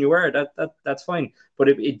magician you are, that's fine. But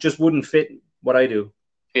it just wouldn't fit what I do.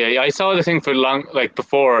 Yeah, I saw the thing for long, like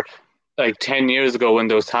before, like 10 years ago when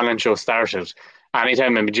those talent shows started.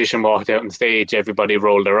 Anytime a magician walked out on stage, everybody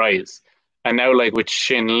rolled their eyes. And now, like with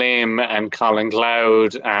Shin Lim and Colin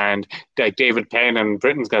Cloud and like David Penn and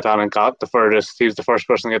Britain's Got Talent got the furthest. He was the first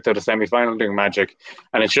person to get to the semi-final doing magic,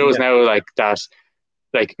 and it shows Yeah. now like that.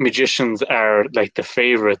 Like magicians are like the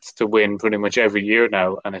favorites to win pretty much every year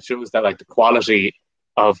now, and it shows that like the quality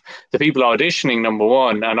of the people auditioning, number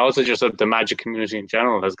one, and also just of the magic community in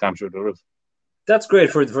general has gone through the roof. That's great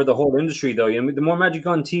for the whole industry, though. You know, the more magic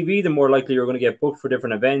on TV, the more likely you're going to get booked for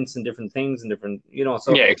different events and different things and different, you know.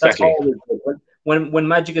 So Yeah, that's exactly. always good. When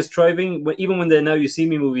magic is thriving, even when the Now You See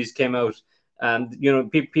Me movies came out, and you know,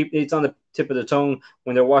 people, it's on the tip of the tongue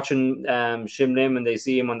when they're watching Shim Lim and they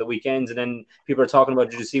see him on the weekends, and then people are talking about,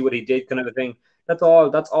 did you see what he did, kind of a thing. That's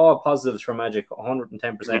all positives for magic,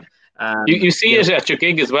 110%. You see You know, it at your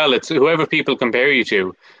gig as well. It's whoever people compare you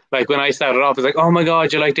to. Like when I started off, it's like, oh my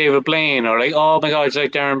God, you like David Blaine, or like, oh my God, you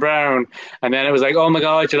like Darren Brown. And then it was like, oh my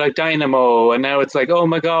God, you like Dynamo. And now it's like, oh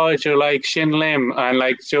my God, you're like Shin Lim. And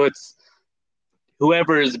like, so it's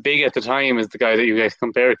whoever is big at the time is the guy that you guys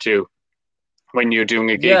compare it to when you're doing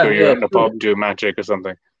a gig yeah, or you're yeah, out in a true. pub doing magic or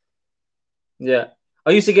something. Yeah.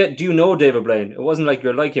 I used to get, do you know David Blaine? It wasn't like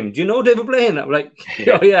you're like him. Do you know David Blaine? I'm like,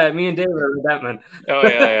 Yeah. oh yeah, me and David are that man. Oh,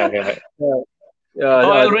 yeah. Yeah,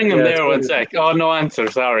 Oh, I'll ring him yeah, it's there one funny. sec. Oh, no answer.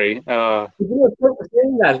 Sorry. You know, it's worth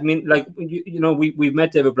saying that. I mean, like you know, we've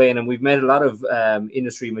met David Blaine and we've met a lot of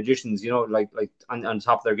industry magicians. You know, like on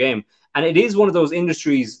top of their game. And it is one of those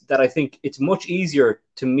industries that I think it's much easier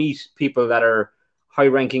to meet people that are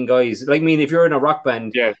high-ranking guys. Like, I mean, if you're in a rock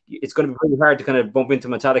band, Yeah. it's going to be pretty hard to kind of bump into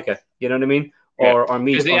Metallica. You know what I mean? Yeah, Or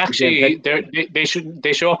meet because they fucking James actually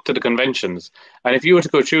they show up to the conventions, and if you were to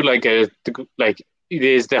go through like it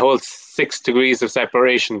is the whole 6 degrees of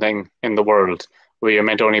separation thing in the world, where you're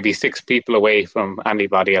meant to only be 6 people away from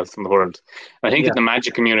anybody else in the world. And I think in Yeah, the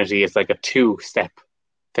magic community, it's like a two-step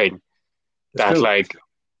thing it's that true.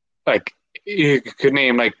 like you could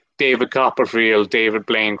name like David Copperfield, David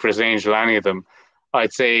Blaine, Chris Angel, any of them.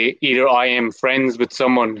 I'd say either I am friends with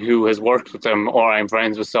someone who has worked with them, or I'm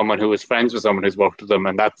friends with someone who is friends with someone who's worked with them,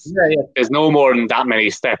 and that's Yeah, yeah. there's no more than that many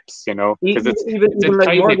steps, because Even it's a even like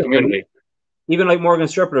tight knit Morgan, community. even like Morgan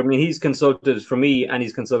Stripper. I mean, he's consulted for me and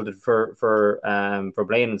he's consulted for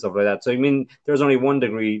Blaine and stuff like that. So I mean, there's only 1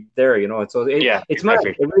 degree there, you know. So Yeah, it's mad.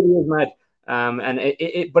 exactly. It really is mad.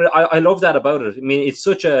 And but I love that about it. I mean, it's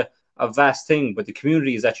such a vast thing, but the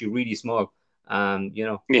community is actually really small. You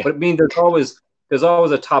know. Yeah, But I mean, there's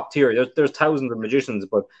always a top tier. There's thousands of magicians,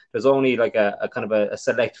 but there's only like a kind of a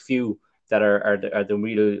select few that are the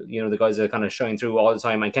real, you know, the guys that kind of shine through all the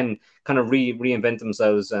time and can kind of reinvent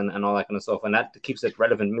themselves and all that kind of stuff, and that keeps it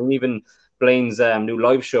relevant. I mean, even Blaine's new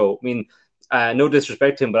live show. I mean, no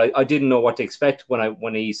disrespect to him, but I didn't know what to expect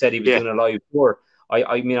when he said he was yeah, doing a live tour.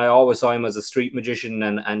 I mean, I always saw him as a street magician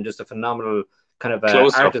and just a phenomenal kind of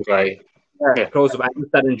close up artist, guy. Yeah, close up, and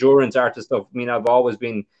just that endurance artist stuff. I mean, I've always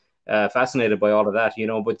been fascinated by all of that, you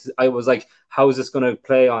know. But I was like, how is this going to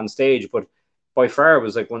play on stage? But by far, it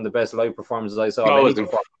was like one of the best live performances I saw of oh, any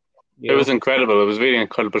performance. it You was know, incredible. It was really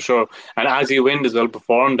incredible show, and As You Wind as well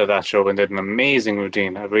performed at that show and did an amazing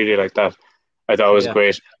routine. I really liked that. I thought it was yeah,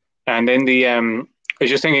 great. And then I was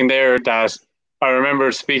just thinking there that I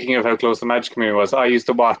remember, speaking of how close the magic community was, I used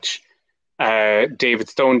to watch David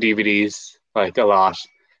Stone DVDs like a lot.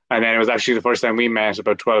 And then it was actually the first time we met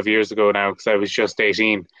about 12 years ago now, because I was just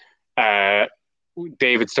 18. Uh,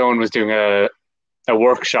 David Stone was doing a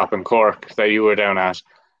workshop in Cork that you were down at.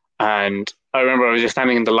 And I remember I was just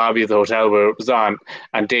standing in the lobby of the hotel where it was on,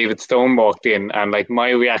 and David Stone walked in, and like my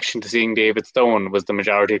reaction to seeing David Stone was the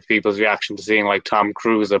majority of people's reaction to seeing like Tom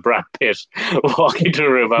Cruise or Brad Pitt walking to the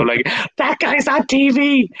room. I'm like, that guy's on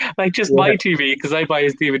TV, like just yeah. my TV because I buy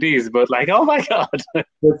his DVDs, but like, oh my God.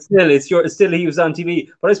 But still, still he was on TV.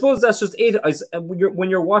 But I suppose that's just it. When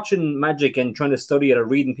you're watching magic and trying to study it or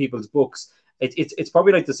reading people's books, it's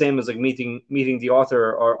probably like the same as like meeting the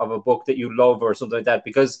author of a book that you love or something like that,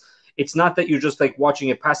 because it's not that you're just like watching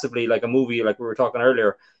it passively like a movie like we were talking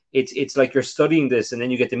earlier. It's like you're studying this and then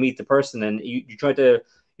you get to meet the person and you try to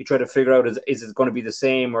figure out, is it going to be the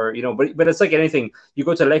same, or you know. But it's like anything. You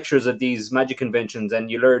go to lectures at these magic conventions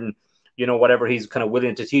and you learn, you know, whatever he's kind of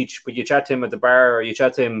willing to teach. But you chat to him at the bar or you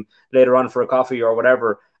chat to him later on for a coffee or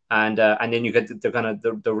whatever, and then you get the kind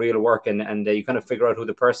of the real work, and you kind of figure out who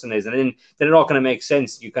the person is, and then it all kind of makes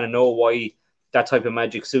sense. You kind of know why that type of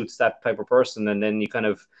magic suits that type of person, and then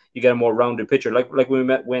you get a more rounded picture. Like when we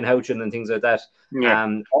met Wayne Houchin and things like that.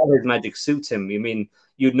 Yeah. All his magic suits him. I mean,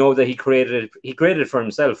 you'd know that he created it for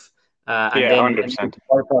himself. And Yeah, then 100%.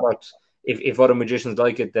 byproduct, if other magicians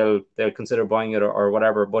like it, they'll consider buying it or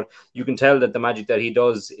whatever. But you can tell that the magic that he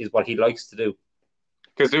does is what he likes to do.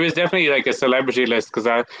 Because there is definitely like a celebrity list. Because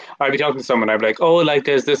I'd be talking to someone, I'd be like, oh, like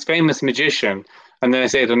there's this famous magician, and then I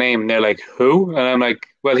say the name, and they're like, who? And I'm like,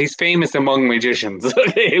 well, he's famous among magicians.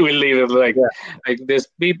 Okay, we'll leave it like there's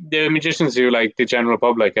the magicians who like the general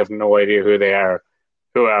public have no idea who they are,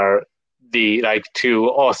 who are the like to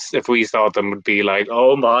us if we saw them would be like,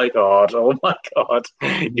 oh my god,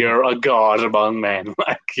 you're a god among men,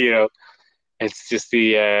 like It's just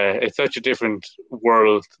it's such a different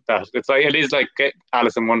world that it is like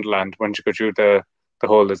Alice in Wonderland when you go through the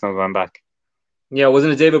hole, there's no going back. Yeah,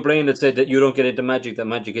 wasn't it David Blaine that said that you don't get into magic, that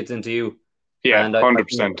magic gets into you? Yeah, and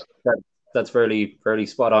 100%. That's fairly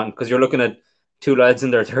spot on, because you're looking at two lads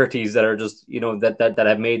in their 30s that are just that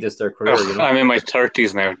have made this their career. I'm in my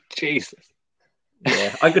 30s now. Jesus.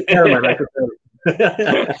 Yeah, I could tell, man. I could tell.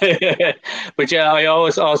 But yeah, I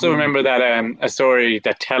always also remember that a story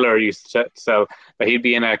that Teller used to tell, that he'd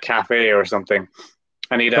be in a cafe or something,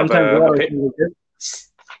 and he'd have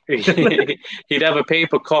he'd have a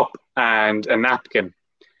paper cup and a napkin,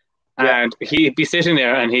 and he'd be sitting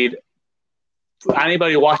there, and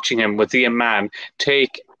anybody watching him would see a man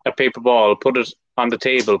take a paper ball, put it on the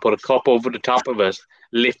table, put a cup over the top of it,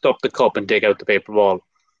 lift up the cup and take out the paper ball.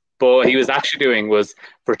 But what he was actually doing was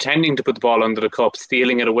pretending to put the ball under the cup,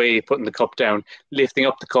 stealing it away, putting the cup down, lifting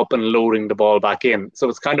up the cup and lowering the ball back in. So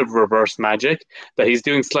it's kind of reverse magic, that he's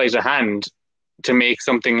doing sleight of hand to make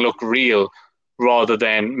something look real rather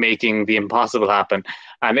than making the impossible happen.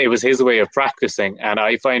 And it was his way of practicing. And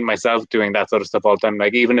I find myself doing that sort of stuff all the time.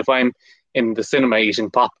 Like even if I'm in the cinema eating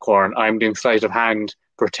popcorn, I'm doing sleight of hand,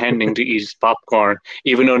 pretending to eat popcorn,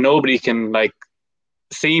 even though nobody can like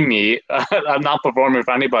see me. I'm not performing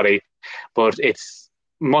for anybody, but it's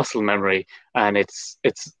muscle memory, and it's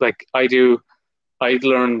like I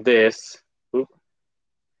learned this,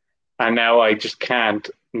 and now I just can't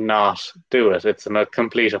not do it. It's a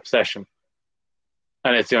complete obsession,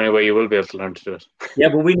 and it's the only way you will be able to learn to do it. Yeah,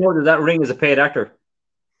 but we know that Ring is a paid actor.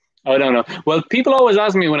 I don't know. Well, people always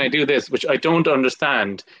ask me when I do this, which I don't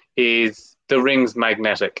understand, is the ring's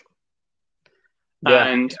magnetic. Yeah.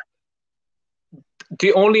 And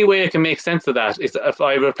the only way I can make sense of that is if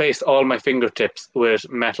I replace all my fingertips with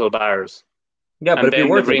metal bars. Yeah, but then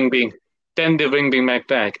the ring being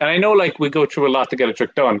magnetic. And I know, like, we go through a lot to get a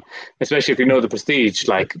trick done, especially if you know the Prestige.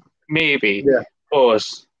 Like, maybe, but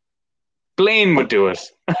Blaine would do it.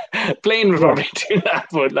 Blaine would probably do that,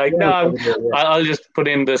 but like, I'll just put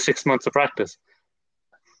in the 6 months of practice.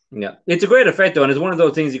 Yeah, it's a great effect though, and it's one of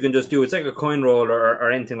those things you can just do. It's like a coin roll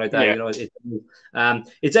or anything like that. Yeah.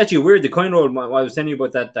 It's actually weird. The coin roll, I was telling you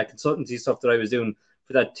about that consultancy stuff that I was doing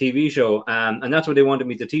for that TV show, and that's what they wanted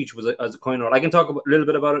me to teach was as a coin roll. I can talk a little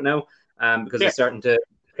bit about it now, because it's starting to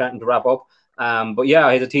wrap up. But yeah,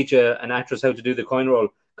 I had to teach an actress how to do the coin roll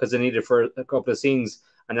because they needed it for a couple of scenes,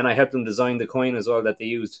 and then I helped them design the coin as well that they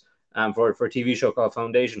used for a TV show called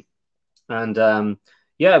Foundation, and.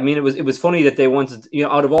 Yeah, I mean, it was funny that they wanted,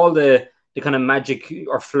 out of all the kind of magic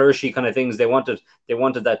or flourishy kind of things, they wanted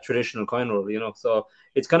that traditional coin roll, So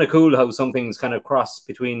it's kind of cool how some things kind of cross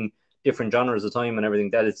between different genres of time and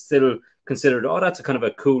everything, that it's still considered, that's a kind of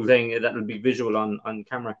a cool thing that will be visual on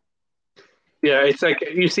camera. Yeah, it's like,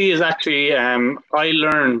 you see, is actually, I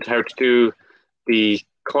learned how to do the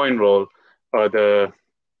coin roll or the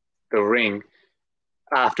ring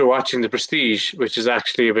after watching The Prestige, which is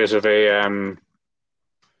actually a bit of a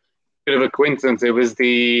coincidence. It was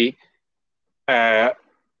the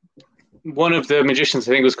one of the magicians,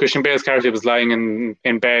 I think it was Christian Bale's character, was lying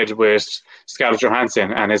in bed with Scarlett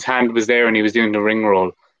Johansson, and his hand was there and he was doing the ring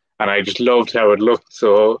roll, and I just loved how it looked.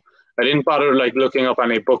 So I didn't bother like looking up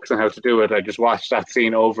any books on how to do it. I just watched that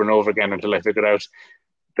scene over and over again until I figured out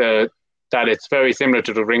that it's very similar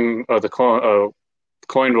to the ring or the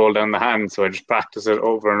coin roll down the hand. So I just practiced it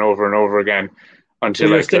over and over and over again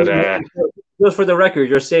until I could. Just for the record,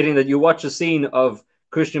 you're stating that you watch a scene of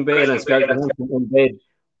Christian Bale and Scarlett Johansson in bed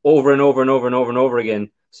over and over and over and over and over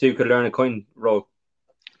again, so you could learn a coin roll.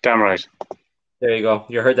 Damn right. There you go.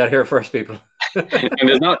 You heard that here first, people. And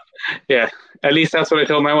there's not, at least that's what I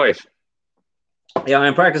told my wife. Yeah,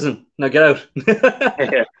 I'm practicing. Now get out.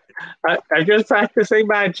 Yeah. I'm just practicing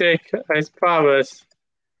magic, I promise.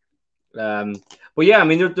 But yeah, I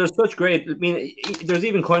mean, there's such great. I mean, there's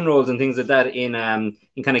even coin rolls and things like that in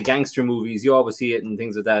kind of gangster movies. You always see it and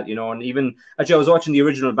things like that, And even actually, I was watching the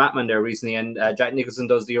original Batman there recently, and Jack Nicholson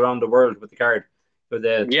does the Around the World with the card for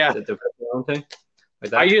the round thing.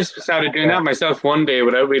 like I that. just started doing that myself one day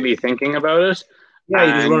without really thinking about it. Yeah,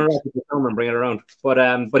 you just run And around with the thumb and bring it around.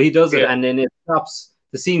 But he does it, yeah, and then it stops.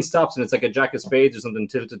 The scene stops, and it's like a Jack of Spades or something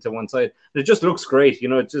tilted to one side. And it just looks great,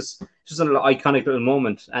 It's just a little iconic little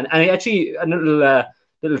moment. And actually, a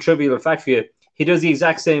little trivial fact for you: he does the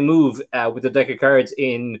exact same move with the deck of cards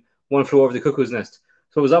in One Flew Over the Cuckoo's Nest.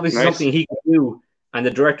 So it was obviously nice. something he could do, and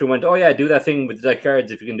the director went, "Oh yeah, do that thing with the deck of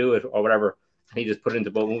cards if you can do it, or whatever." And he just put it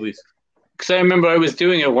into both movies. Because I remember I was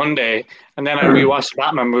doing it one day, and then I rewatched the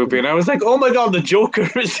Batman movie, and I was like, "Oh my god, the Joker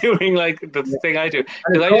is doing like the thing I do." And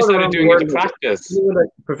Because it's I just all started around the doing it to world. practice. You know, like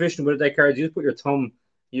proficient with deck cards, you just put your thumb,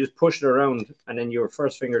 you just push it around, and then your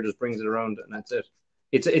first finger just brings it around, and that's it.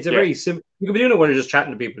 It's a Yeah, very simple. You can be doing it when you're just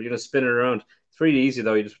chatting to people. Spin it around. It's really easy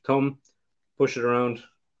though. You just thumb, push it around.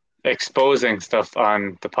 exposing stuff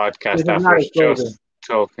on the This podcast is after not it's exploding. just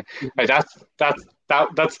talking. Like,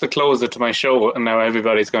 that's the closer to my show, and now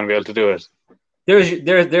everybody's going to be able to do it. There's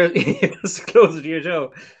it's closer to your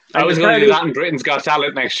show. I And was the going to card do is, that in Britain's Got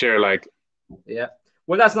Talent next year, like. yeah.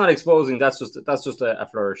 Well, that's not exposing. That's just a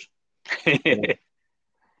flourish. Yeah.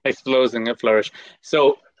 Exposing a flourish.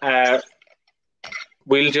 So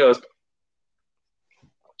we'll just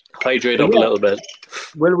hydrate So up a yeah, little bit,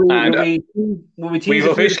 will we and will we tease we've a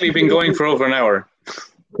few of the officially been going people? for over an hour.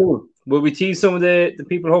 Cool. Will we tease some of the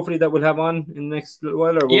people hopefully that we'll have on in the next little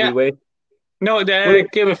while, or will we Yeah, wait? no, Well,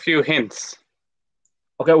 give a few hints.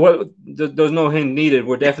 okay. Well, there's no hint needed.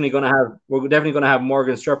 We're definitely gonna have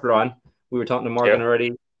Morgan Strepler on. We were talking to Yeah. Morgan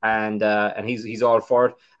already, and he's all for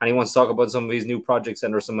it, and he wants to talk about some of his new projects,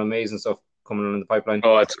 and there's some amazing stuff coming on in the pipeline.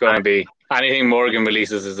 Oh, it's going to be anything Morgan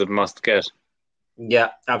releases is a must get. Yeah,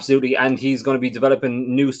 absolutely, and he's going to be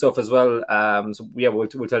developing new stuff as well. So yeah, we'll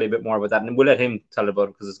tell you a bit more about that, and we'll let him tell about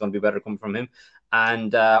it because it's going to be better coming from him.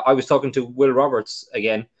 And I was talking to Will Roberts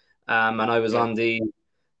again, and I was Yeah. on the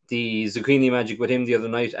Zucchini Magic with him the other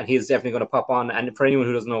night, and he's definitely going to pop on. And for anyone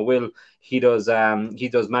who doesn't know Will, he does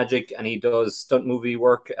magic and he does stunt movie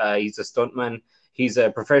work. He's a stuntman. He's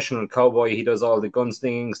a professional cowboy. He does all the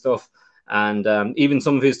gunslinging stuff, and even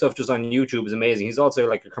some of his stuff just on YouTube is amazing. He's also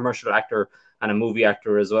like a commercial actor and a movie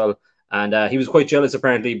actor as well. And he was quite jealous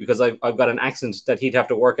apparently because I've got an accent that he'd have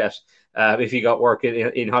to work at if he got work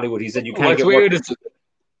in Hollywood. He said you can't What's get weird work. is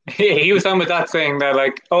he was on with that saying that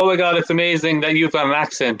like, oh my god, it's amazing that you've got an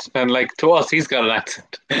accent, and like to us, he's got an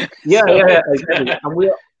accent. Yeah, So, yeah, exactly.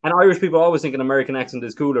 And Irish people always think an American accent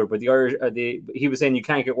is cooler, but the Irish, he was saying you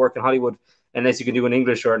can't get work in Hollywood unless you can do an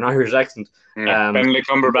English or an Irish accent. yeah, Benedict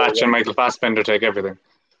Cumberbatch and Michael Fassbender take everything.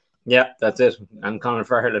 Yeah, that's it. And Colin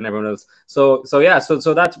Farrell and everyone else. So yeah,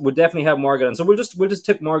 so that would definitely have Morgan. And so we'll just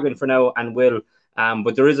tip Morgan for now and Will.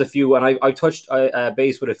 But there is a few, and I touched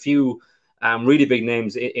base with a few really big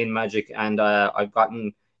names in Magic, and I've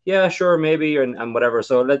gotten yeah, sure, maybe, and whatever.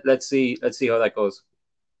 So let's see how that goes.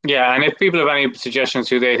 Yeah, and if people have any suggestions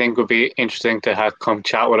who they think would be interesting to have come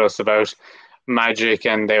chat with us about Magic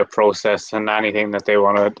and their process and anything that they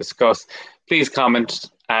want to discuss, please comment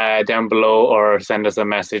down below or send us a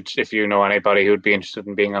message if you know anybody who would be interested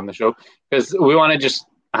in being on the show, because we want to just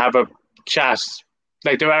have a chat.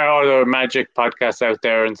 Like there are other Magic podcasts out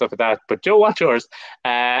there and stuff like that, but Joe, watch yours.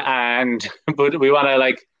 But we want to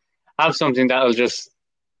like have something that'll just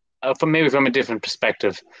maybe from a different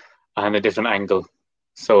perspective and a different angle.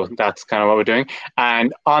 So that's kind of what we're doing.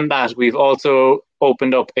 And on that, we've also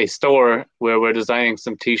opened up a store where we're designing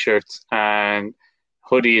some t-shirts and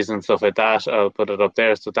hoodies and stuff like that. I'll put it up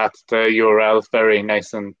there. So that's the URL, very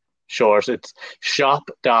nice and short. It's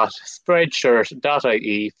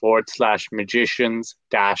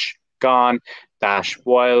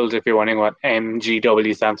shop.spreadshirt.ie/magicians-gone-wild. If you're wondering what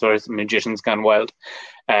MGW stands for, it's Magicians Gone Wild.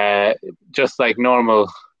 Just like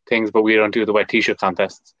normal things, but we don't do the wet t-shirt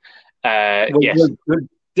contests. Yes.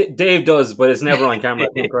 Dave does, but it's never on camera.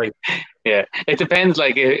 Right. Yeah, it depends.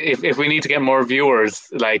 Like if we need to get more viewers,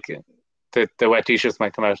 like the wet t-shirts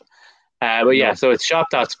might come out. But yeah, so it's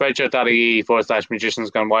shop.spreadshirt.ie/magicians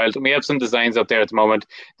gone wild. And we have some designs up there at the moment.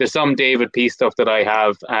 There's some David P stuff that I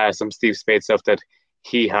have, some Steve Spade stuff that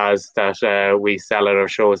he has that we sell at our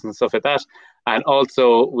shows and stuff like that. And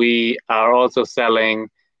also we are also selling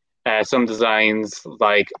some designs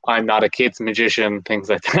like I'm not a kid's magician,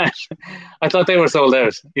 things like that. I thought they were sold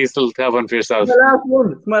out. You still have one for yourself. My last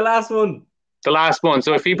one. It's my last one. The last one.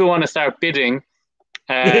 So if people want to start bidding,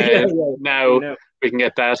 now we can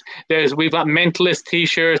get that. We've got Mentalist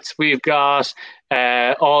t-shirts. We've got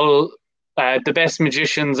all the best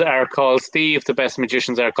magicians are called Steve. The best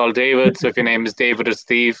magicians are called David. So if your name is David or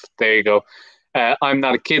Steve, there you go. I'm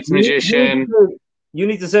not a kid's magician. You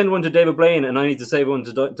need to send one to David Blaine, and I need to save one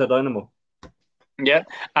to Dynamo. Yeah,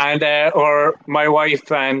 and or my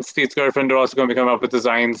wife and Steve's girlfriend are also going to be coming up with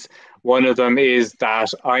designs. One of them is that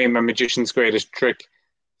I am a magician's greatest trick,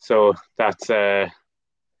 so that's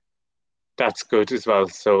good as well.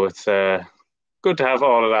 So it's good to have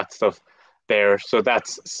all of that stuff there. So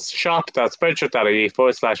that's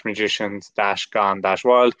shop.spreadshirt.ie/magicians gone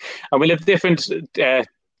wild, and we'll have different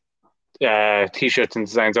t-shirts and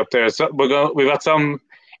designs up there. So we've got some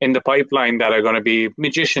in the pipeline that are going to be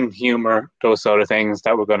magician humor, those sort of things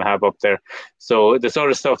that we're going to have up there. So the sort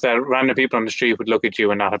of stuff that random people on the street would look at you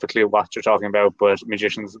and not have a clue what you're talking about, but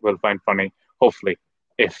magicians will find funny, hopefully,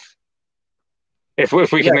 if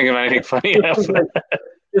we can think of anything funny enough.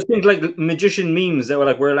 Just think like magician memes that were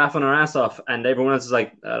like we're laughing our ass off, and everyone else is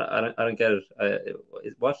like, I don't get it.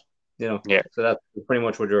 What? Yeah. So that's pretty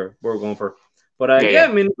much what we're going for. But yeah,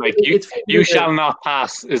 I mean, like you shall not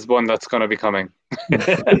pass is one that's going to be coming.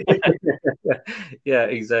 Yeah,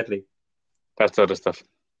 exactly. That sort of stuff.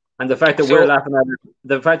 And the fact that we're laughing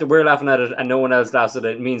at it, and no one else laughs at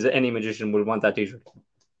it, means that any magician will want that T-shirt.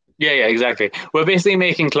 Yeah, exactly. We're basically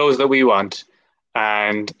making clothes that we want,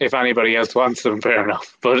 and if anybody else wants them, fair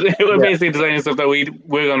enough. But we're basically designing stuff that we're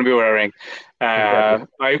going to be wearing.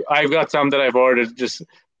 Exactly. I've got some that I've ordered. Just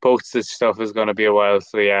postage stuff is going to be a while.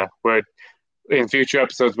 So yeah, we're in future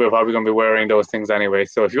episodes. We're probably going to be wearing those things anyway.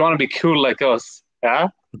 So if you want to be cool like us,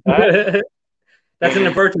 that's in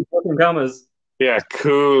inverted fucking commas. Yeah,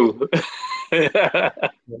 cool.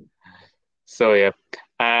 So yeah.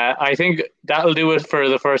 I think that'll do it for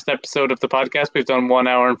the first episode of the podcast. We've done 1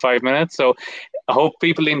 hour and 5 minutes. So I hope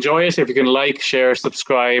people enjoy it. If you can like, share,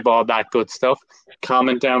 subscribe, all that good stuff.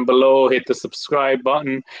 Comment down below, hit the subscribe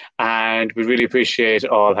button, and we really appreciate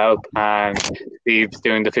all help. And Steve's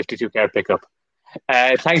doing the 52 card pickup.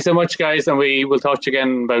 Thanks so much, guys, and we will talk to you again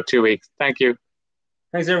in about 2 weeks. Thank you.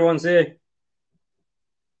 Thanks, everyone. See you.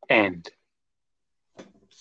 End.